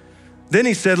 Then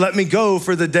he said, let me go,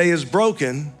 for the day is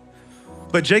broken.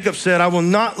 But Jacob said, I will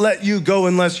not let you go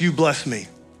unless you bless me.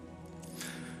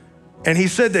 And he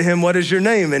said to him, what is your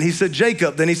name? And he said,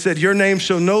 Jacob. Then he said, your name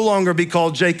shall no longer be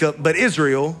called Jacob, but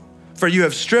Israel, for you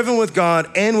have striven with God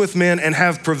and with men and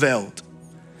have prevailed.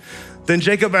 Then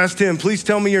Jacob asked him, please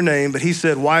tell me your name. But he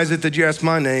said, why is it that you ask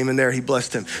my name? And there he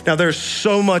blessed him. Now there's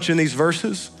so much in these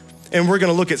verses, and we're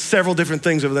gonna look at several different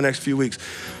things over the next few weeks.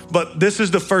 But this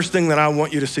is the first thing that I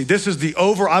want you to see. This is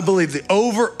I believe the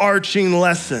overarching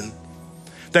lesson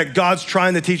that God's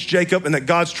trying to teach Jacob and that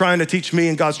God's trying to teach me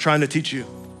and God's trying to teach you.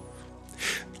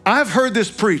 I've heard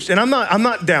this preached, and I'm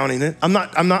not downing it. I'm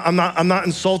not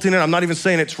insulting it. I'm not even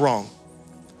saying it's wrong.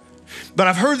 But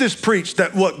I've heard this preached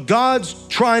that what God's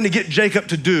trying to get Jacob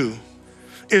to do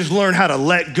is learn how to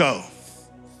let go.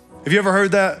 Have you ever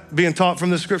heard that being taught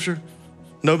from this scripture?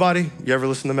 Nobody? You ever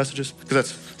listen to messages? Because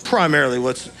that's primarily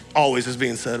what's always is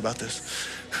being said about this.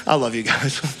 I love you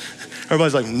guys.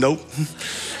 Everybody's like, nope.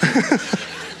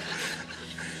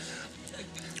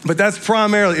 But that's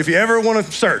primarily, if you ever want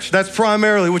to search, that's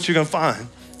primarily what you're gonna find.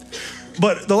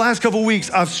 But the last couple of weeks,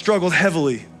 I've struggled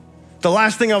heavily. The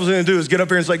last thing I was gonna do is get up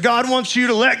here and say, God wants you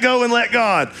to let go and let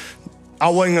God. I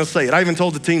wasn't gonna say it. I even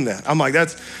told the team that. I'm like,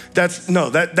 that's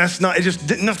not, it just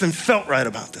didn't, nothing felt right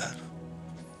about that.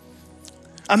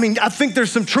 I mean, I think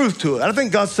there's some truth to it. I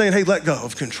think God's saying, hey, let go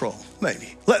of control,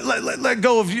 maybe. Let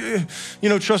go of you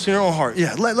trusting your own heart.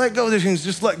 Yeah, let go of these things,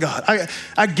 just let God.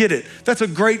 I get it. That's a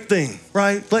great thing,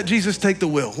 right? Let Jesus take the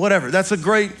wheel, whatever. That's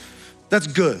good.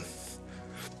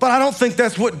 But I don't think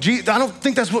that's what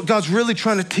God's really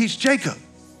trying to teach Jacob.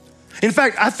 In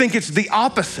fact, I think it's the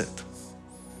opposite.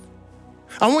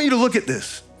 I want you to look at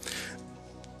this.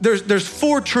 There's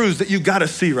 4 truths that you gotta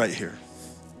see right here.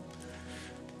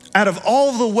 Out of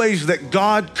all the ways that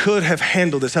God could have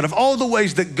handled this, out of all the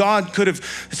ways that God could have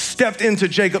stepped into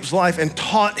Jacob's life and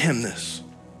taught him this,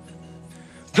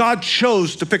 God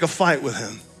chose to pick a fight with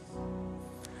him.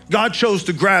 God chose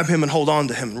to grab him and hold on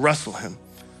to him and wrestle him,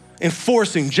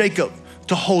 enforcing Jacob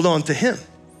to hold on to him.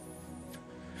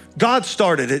 God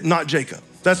started it, not Jacob.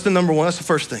 That's the number one, that's the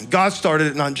first thing. God started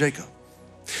it, not Jacob.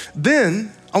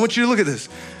 Then, I want you to look at this.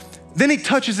 Then he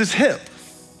touches his hip.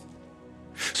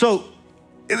 So,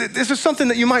 this is something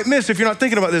that you might miss if you're not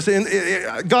thinking about this.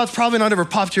 And God's probably not ever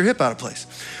popped your hip out of place,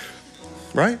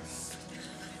 right?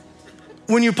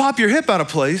 When you pop your hip out of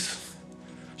place,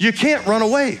 you can't run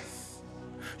away.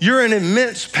 You're in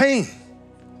immense pain.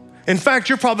 In fact,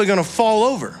 you're probably gonna fall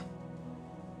over.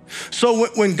 So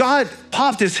when God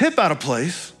popped his hip out of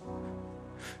place,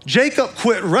 Jacob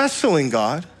quit wrestling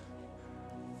God,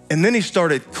 and then he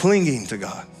started clinging to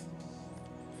God.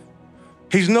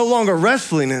 He's no longer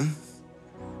wrestling him.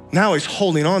 Now he's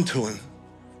holding on to him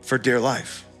for dear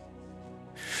life.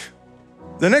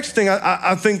 The next thing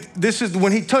I think this is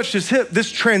when he touched his hip,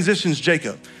 this transitions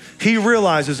Jacob. He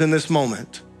realizes in this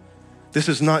moment, this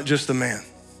is not just a man.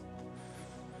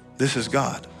 This is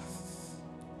God.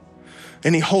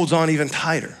 And he holds on even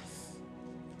tighter.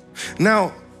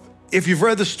 Now, if you've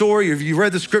read the story, or if you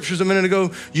read the scriptures a minute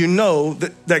ago, you know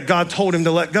that God told him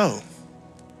to let go.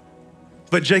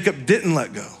 But Jacob didn't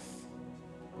let go.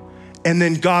 And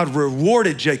then God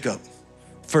rewarded Jacob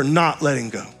for not letting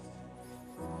go.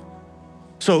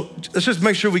 So let's just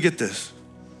make sure we get this.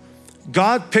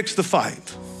 God picks the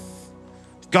fight.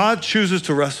 God chooses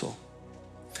to wrestle.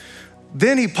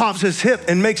 Then he pops his hip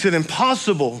and makes it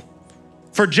impossible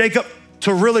for Jacob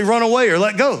to really run away or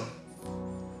let go.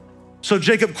 So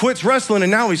Jacob quits wrestling and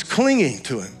now he's clinging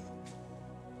to him.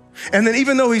 And then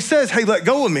even though he says, hey, let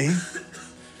go of me,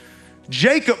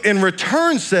 Jacob in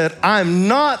return said, I'm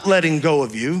not letting go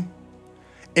of you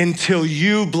until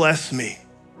you bless me.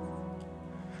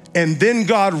 And then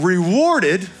God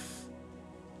rewarded,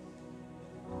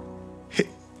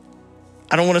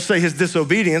 I don't want to say his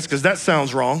disobedience because that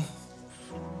sounds wrong,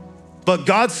 but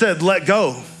God said, let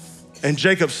go. And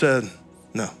Jacob said,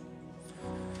 no.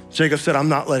 Jacob said, I'm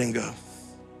not letting go.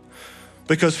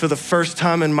 Because for the first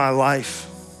time in my life,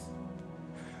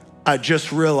 I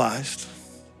just realized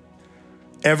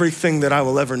everything that I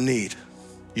will ever need,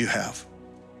 you have.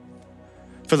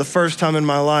 For the first time in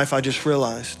my life, I just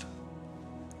realized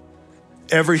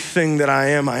everything that I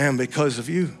am because of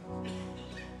you.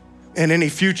 And any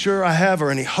future I have,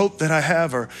 or any hope that I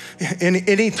have, or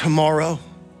any tomorrow,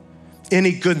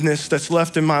 any goodness that's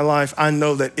left in my life, I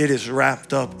know that it is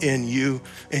wrapped up in you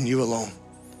and you alone.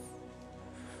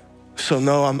 So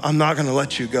no, I'm not gonna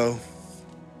let you go.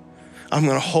 I'm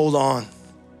gonna hold on,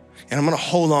 and I'm gonna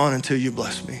hold on until you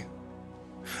bless me.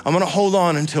 I'm gonna hold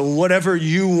on until whatever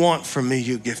you want from me,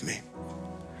 you give me.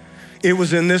 It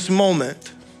was in this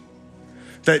moment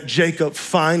that Jacob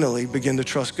finally began to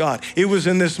trust God. It was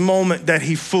in this moment that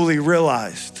he fully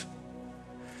realized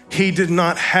he did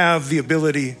not have the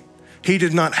ability, he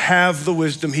did not have the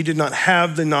wisdom, he did not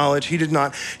have the knowledge, he did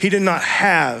not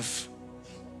have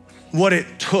what it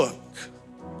took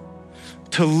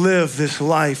to live this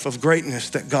life of greatness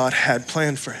that God had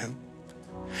planned for him.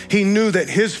 He knew that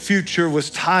his future was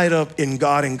tied up in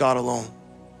God and God alone.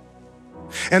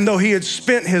 And though he had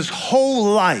spent his whole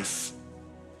life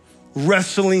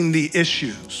wrestling the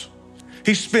issues,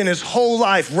 he spent his whole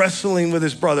life wrestling with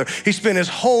his brother. He spent his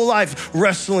whole life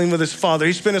wrestling with his father.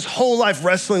 He spent his whole life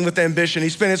wrestling with ambition. He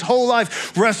spent his whole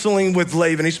life wrestling with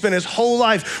Laban. He spent his whole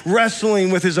life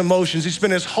wrestling with his emotions. He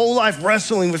spent his whole life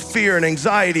wrestling with fear and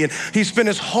anxiety. And he spent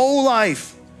his whole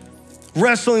life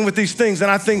wrestling with these things. And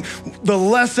I think the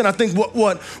lesson,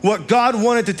 what God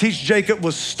wanted to teach Jacob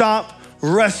was stop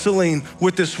wrestling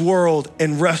with this world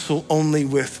and wrestle only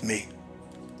with me.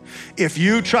 If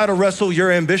you try to wrestle your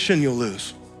ambition, you'll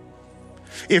lose.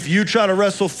 If you try to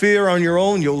wrestle fear on your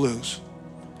own, you'll lose.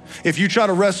 If you try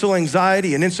to wrestle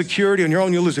anxiety and insecurity on your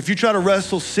own, you'll lose. If you try to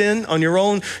wrestle sin on your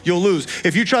own, you'll lose.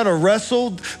 If you try to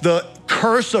wrestle the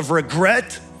curse of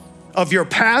regret of your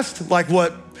past, like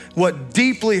what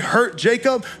deeply hurt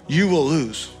Jacob, you will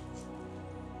lose.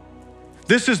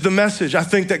 This is the message I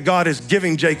think that God is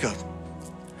giving Jacob.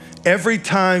 Every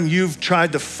time you've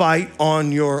tried to fight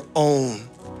on your own,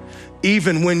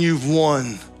 even when you've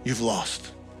won, you've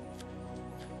lost.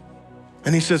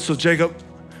 And he said, so Jacob,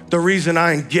 the reason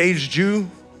I engaged you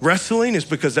wrestling is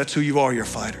because that's who you are, you're a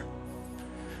fighter.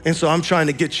 And so I'm trying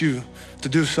to get you to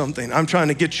do something. I'm trying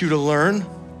to get you to learn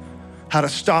how to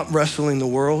stop wrestling the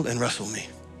world and wrestle me.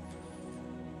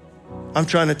 I'm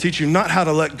trying to teach you not how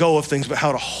to let go of things, but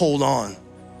how to hold on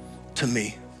to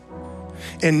me.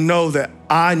 And know that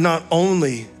I not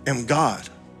only am God,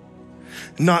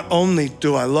 not only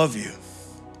do I love you,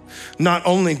 not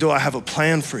only do I have a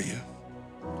plan for you,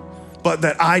 but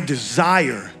that I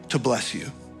desire to bless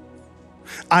you.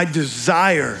 I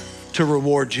desire to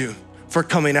reward you for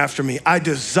coming after me. I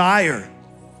desire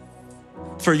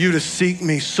for you to seek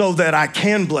me so that I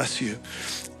can bless you.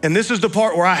 And this is the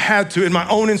part where I had to, in my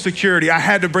own insecurity, I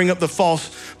had to bring up the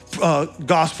false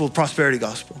gospel, prosperity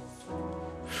gospel.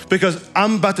 Because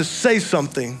I'm about to say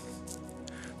something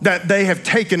that they have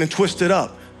taken and twisted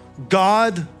up.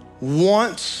 God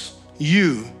wants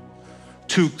you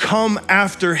to come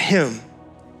after him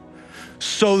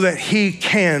so that he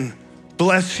can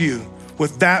bless you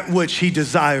with that which he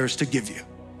desires to give you.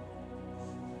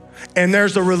 And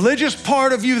there's a religious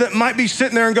part of you that might be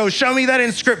sitting there and go, show me that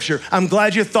in scripture. I'm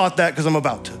glad you thought that because I'm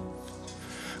about to.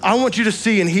 I want you to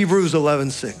see in Hebrews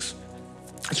 11:6.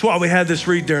 That's why we had this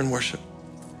read during worship.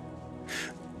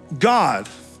 God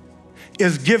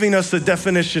is giving us the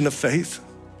definition of faith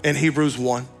in Hebrews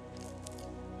 1.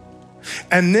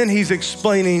 And then he's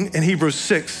explaining in Hebrews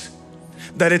 6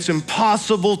 that it's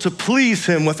impossible to please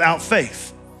him without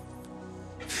faith.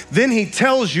 Then he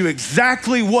tells you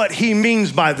exactly what he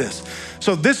means by this.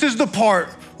 So this is the part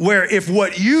where if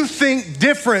what you think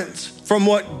different from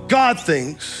what God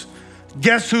thinks,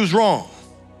 guess who's wrong?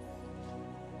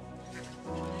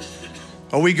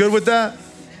 Are we good with that?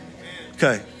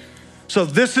 Okay. So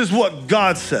this is what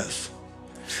God says.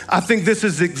 I think this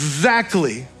is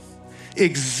exactly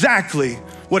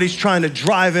what he's trying to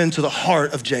drive into the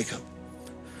heart of Jacob.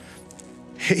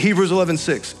 Hebrews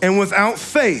 11:6. And without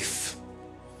faith,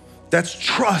 that's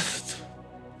trust,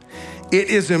 it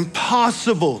is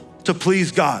impossible to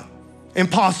please God.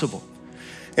 Impossible.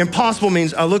 Impossible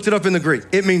means, I looked it up in the Greek,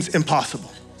 it means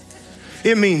impossible.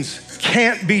 It means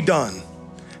can't be done,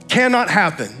 cannot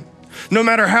happen, no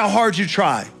matter how hard you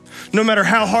try. No matter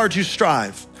how hard you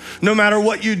strive, no matter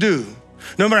what you do,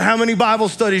 no matter how many Bible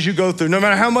studies you go through, no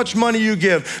matter how much money you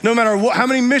give, no matter how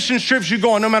many mission trips you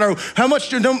go on, no matter how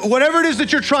much, whatever it is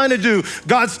that you're trying to do,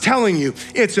 God's telling you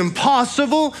it's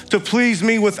impossible to please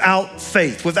me without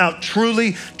faith, without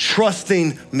truly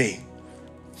trusting me.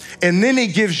 And then he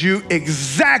gives you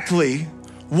exactly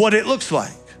what it looks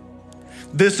like.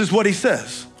 This is what he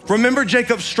says. Remember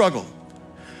Jacob's struggle.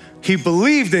 He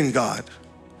believed in God,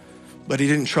 but he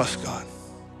didn't trust God.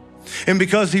 And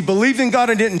because he believed in God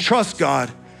and didn't trust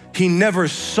God, he never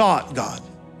sought God.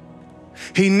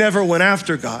 He never went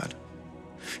after God.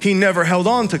 He never held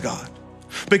on to God.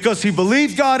 Because he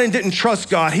believed God and didn't trust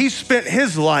God, he spent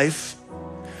his life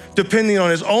depending on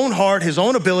his own heart, his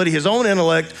own ability, his own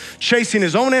intellect, chasing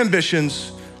his own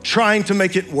ambitions, trying to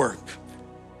make it work.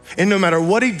 And no matter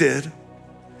what he did,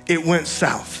 it went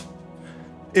south.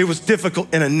 It was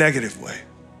difficult in a negative way.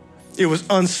 It was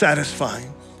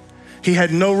unsatisfying. He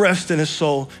had no rest in his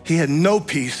soul. He had no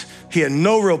peace. He had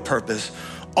no real purpose.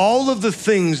 All of the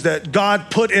things that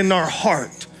God put in our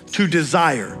heart to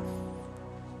desire,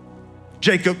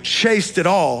 Jacob chased it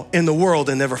all in the world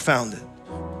and never found it.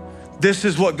 This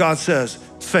is what God says,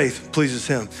 faith pleases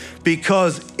him.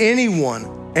 Because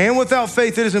anyone, and without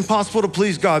faith it is impossible to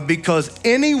please God, because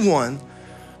anyone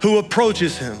who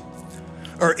approaches him,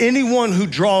 or anyone who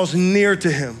draws near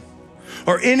to him,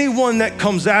 or anyone that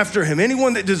comes after him,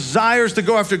 anyone that desires to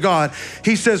go after God,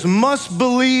 he says, must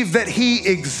believe that he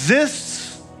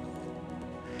exists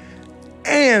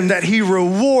and that he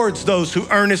rewards those who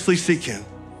earnestly seek him.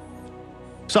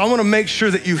 So I wanna make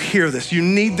sure that you hear this. You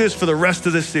need this for the rest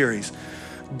of this series.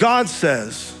 God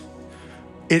says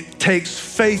it takes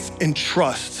faith and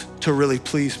trust to really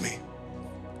please me.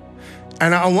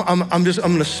 And I'm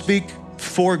gonna speak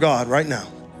for God right now,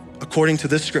 according to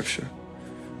this scripture.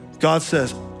 God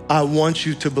says, I want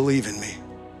you to believe in me.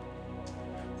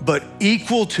 But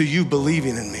equal to you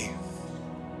believing in me,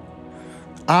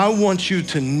 I want you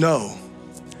to know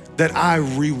that I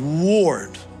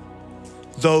reward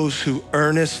those who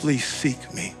earnestly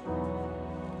seek me.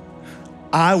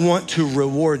 I want to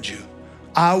reward you.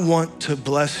 I want to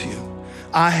bless you.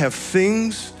 I have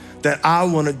things that I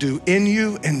want to do in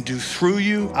you and do through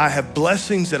you. I have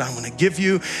blessings that I want to give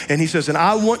you. And he says, and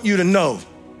I want you to know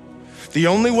the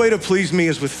only way to please me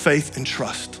is with faith and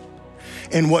trust.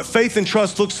 And what faith and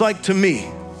trust looks like to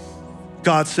me,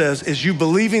 God says, is you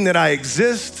believing that I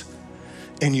exist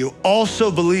and you also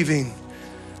believing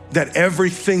that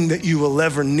everything that you will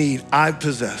ever need, I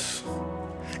possess.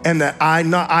 And that I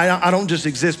don't just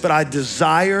exist, but I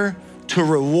desire to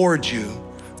reward you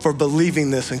for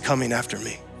believing this and coming after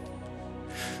me.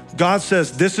 God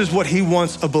says this is what he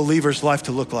wants a believer's life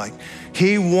to look like.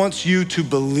 He wants you to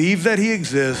believe that he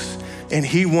exists, and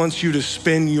he wants you to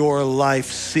spend your life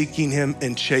seeking him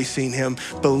and chasing him,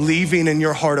 believing in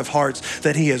your heart of hearts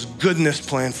that he has goodness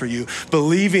planned for you,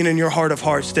 believing in your heart of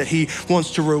hearts that he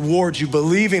wants to reward you,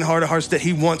 believing heart of hearts that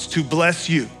he wants to bless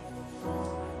you.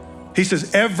 He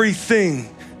says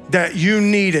everything that you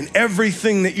need and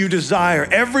everything that you desire,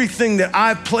 everything that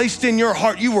I placed in your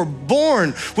heart, you were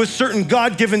born with certain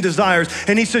God-given desires.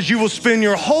 And he says you will spend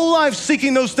your whole life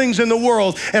seeking those things in the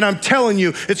world. And I'm telling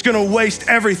you, it's gonna waste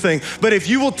everything. But if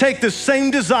you will take the same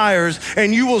desires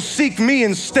and you will seek me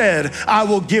instead, I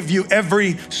will give you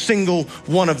every single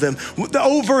one of them.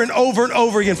 Over and over and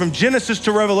over again, from Genesis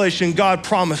to Revelation, God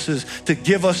promises to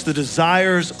give us the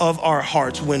desires of our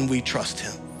hearts when we trust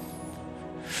him.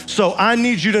 So I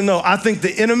need you to know, I think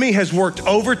the enemy has worked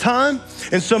overtime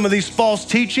in some of these false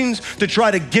teachings to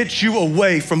try to get you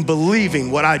away from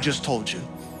believing what I just told you.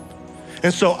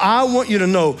 And so I want you to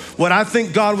know what I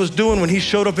think God was doing when he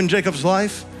showed up in Jacob's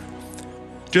life,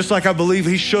 just like I believe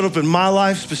he showed up in my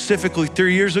life specifically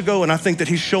 3 years ago, and I think that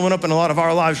he's showing up in a lot of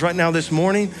our lives right now this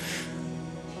morning.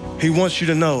 He wants you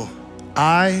to know,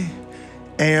 I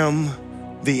am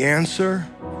the answer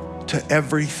to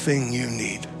everything you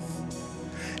need.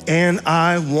 And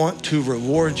I want to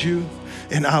reward you,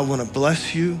 and I want to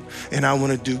bless you, and I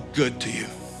want to do good to you.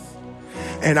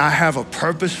 And I have a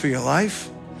purpose for your life.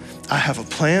 I have a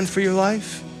plan for your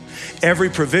life. Every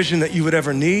provision that you would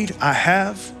ever need, I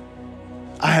have.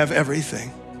 I have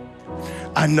everything.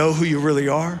 I know who you really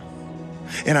are,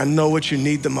 and I know what you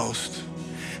need the most.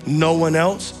 No one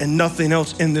else and nothing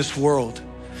else in this world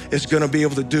is gonna be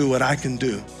able to do what I can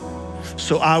do.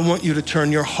 So I want you to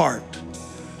turn your heart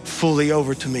fully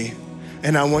over to me,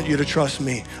 and I want you to trust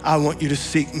me. I want you to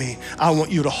seek me. I want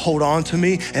you to hold on to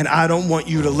me, and I don't want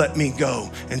you to let me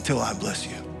go until I bless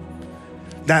you.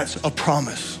 That's a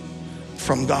promise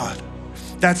from God.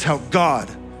 That's how God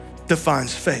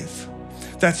defines faith.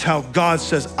 That's how God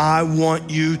says, I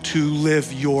want you to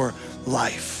live your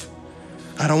life.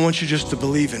 I don't want you just to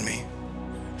believe in me.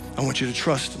 I want you to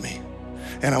trust me,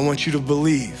 and I want you to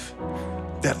believe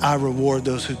that I reward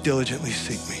those who diligently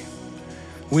seek me.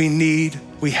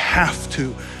 We have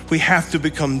to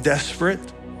become desperate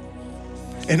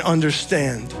and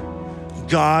understand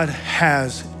God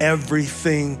has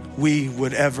everything we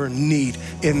would ever need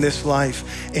in this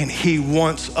life, and he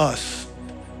wants us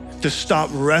to stop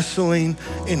wrestling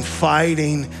and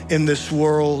fighting in this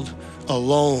world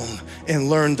alone and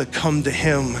learn to come to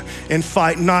him and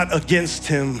fight not against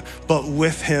him, but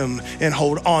with him, and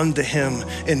hold on to him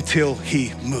until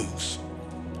he moves.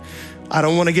 I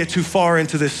don't want to get too far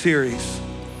into this series,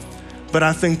 but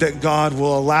I think that God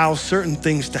will allow certain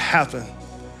things to happen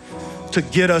to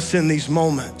get us in these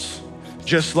moments,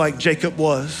 just like Jacob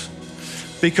was,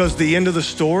 because the end of the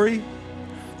story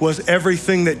was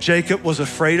everything that Jacob was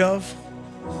afraid of,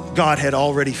 God had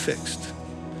already fixed.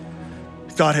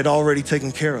 God had already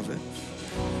taken care of it.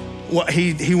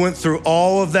 He went through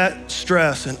all of that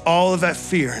stress and all of that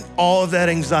fear and all of that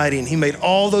anxiety, and he made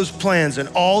all those plans and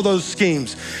all those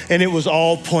schemes, and it was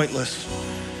all pointless.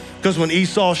 Because when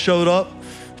Esau showed up,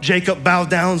 Jacob bowed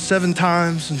down 7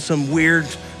 times in some weird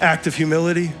act of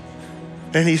humility.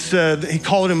 And he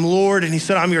called him Lord, and he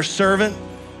said, I'm your servant.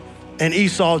 And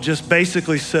Esau just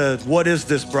basically said, what is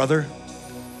this, brother?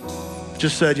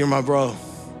 Just said, you're my bro.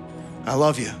 I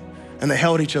love you. And they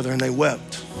held each other and they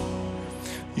wept.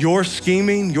 Your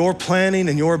scheming, your planning,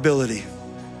 and your ability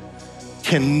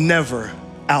can never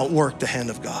outwork the hand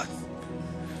of God.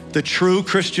 The true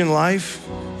Christian life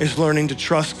is learning to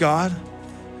trust God,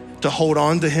 to hold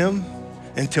on to him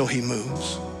until he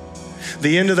moves.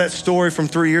 The end of that story from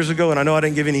 3 years ago, and I know I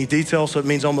didn't give any details, so it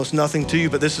means almost nothing to you,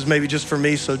 but this is maybe just for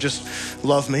me, so just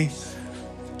love me,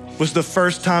 was the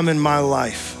first time in my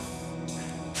life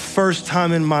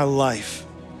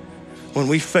when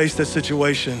we faced that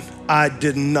situation, I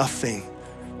did nothing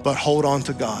but hold on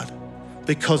to God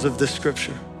because of this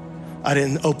scripture. I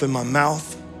didn't open my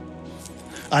mouth.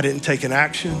 I didn't take an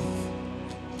action.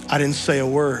 I didn't say a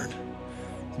word,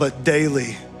 but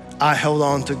daily I held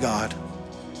on to God.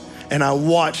 And I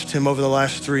watched him over the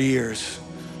last 3 years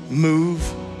move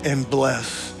and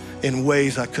bless in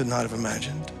ways I could not have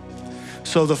imagined.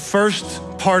 So the first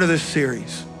part of this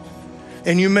series,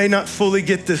 and you may not fully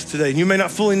get this today, and you may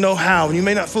not fully know how, and you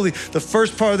may not fully, the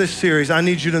first part of this series, I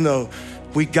need you to know,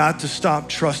 we got to stop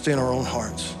trusting our own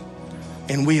hearts.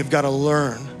 And we have got to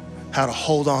learn how to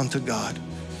hold on to God.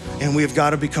 And we have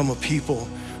got to become a people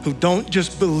who don't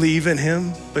just believe in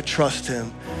him, but trust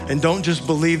him. And don't just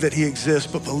believe that he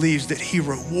exists, but believes that he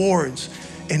rewards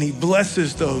and he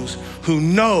blesses those who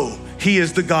know he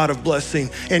is the God of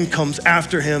blessing and comes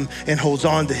after him and holds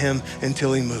on to him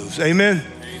until he moves. Amen.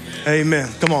 Amen.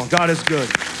 Come on, God is good.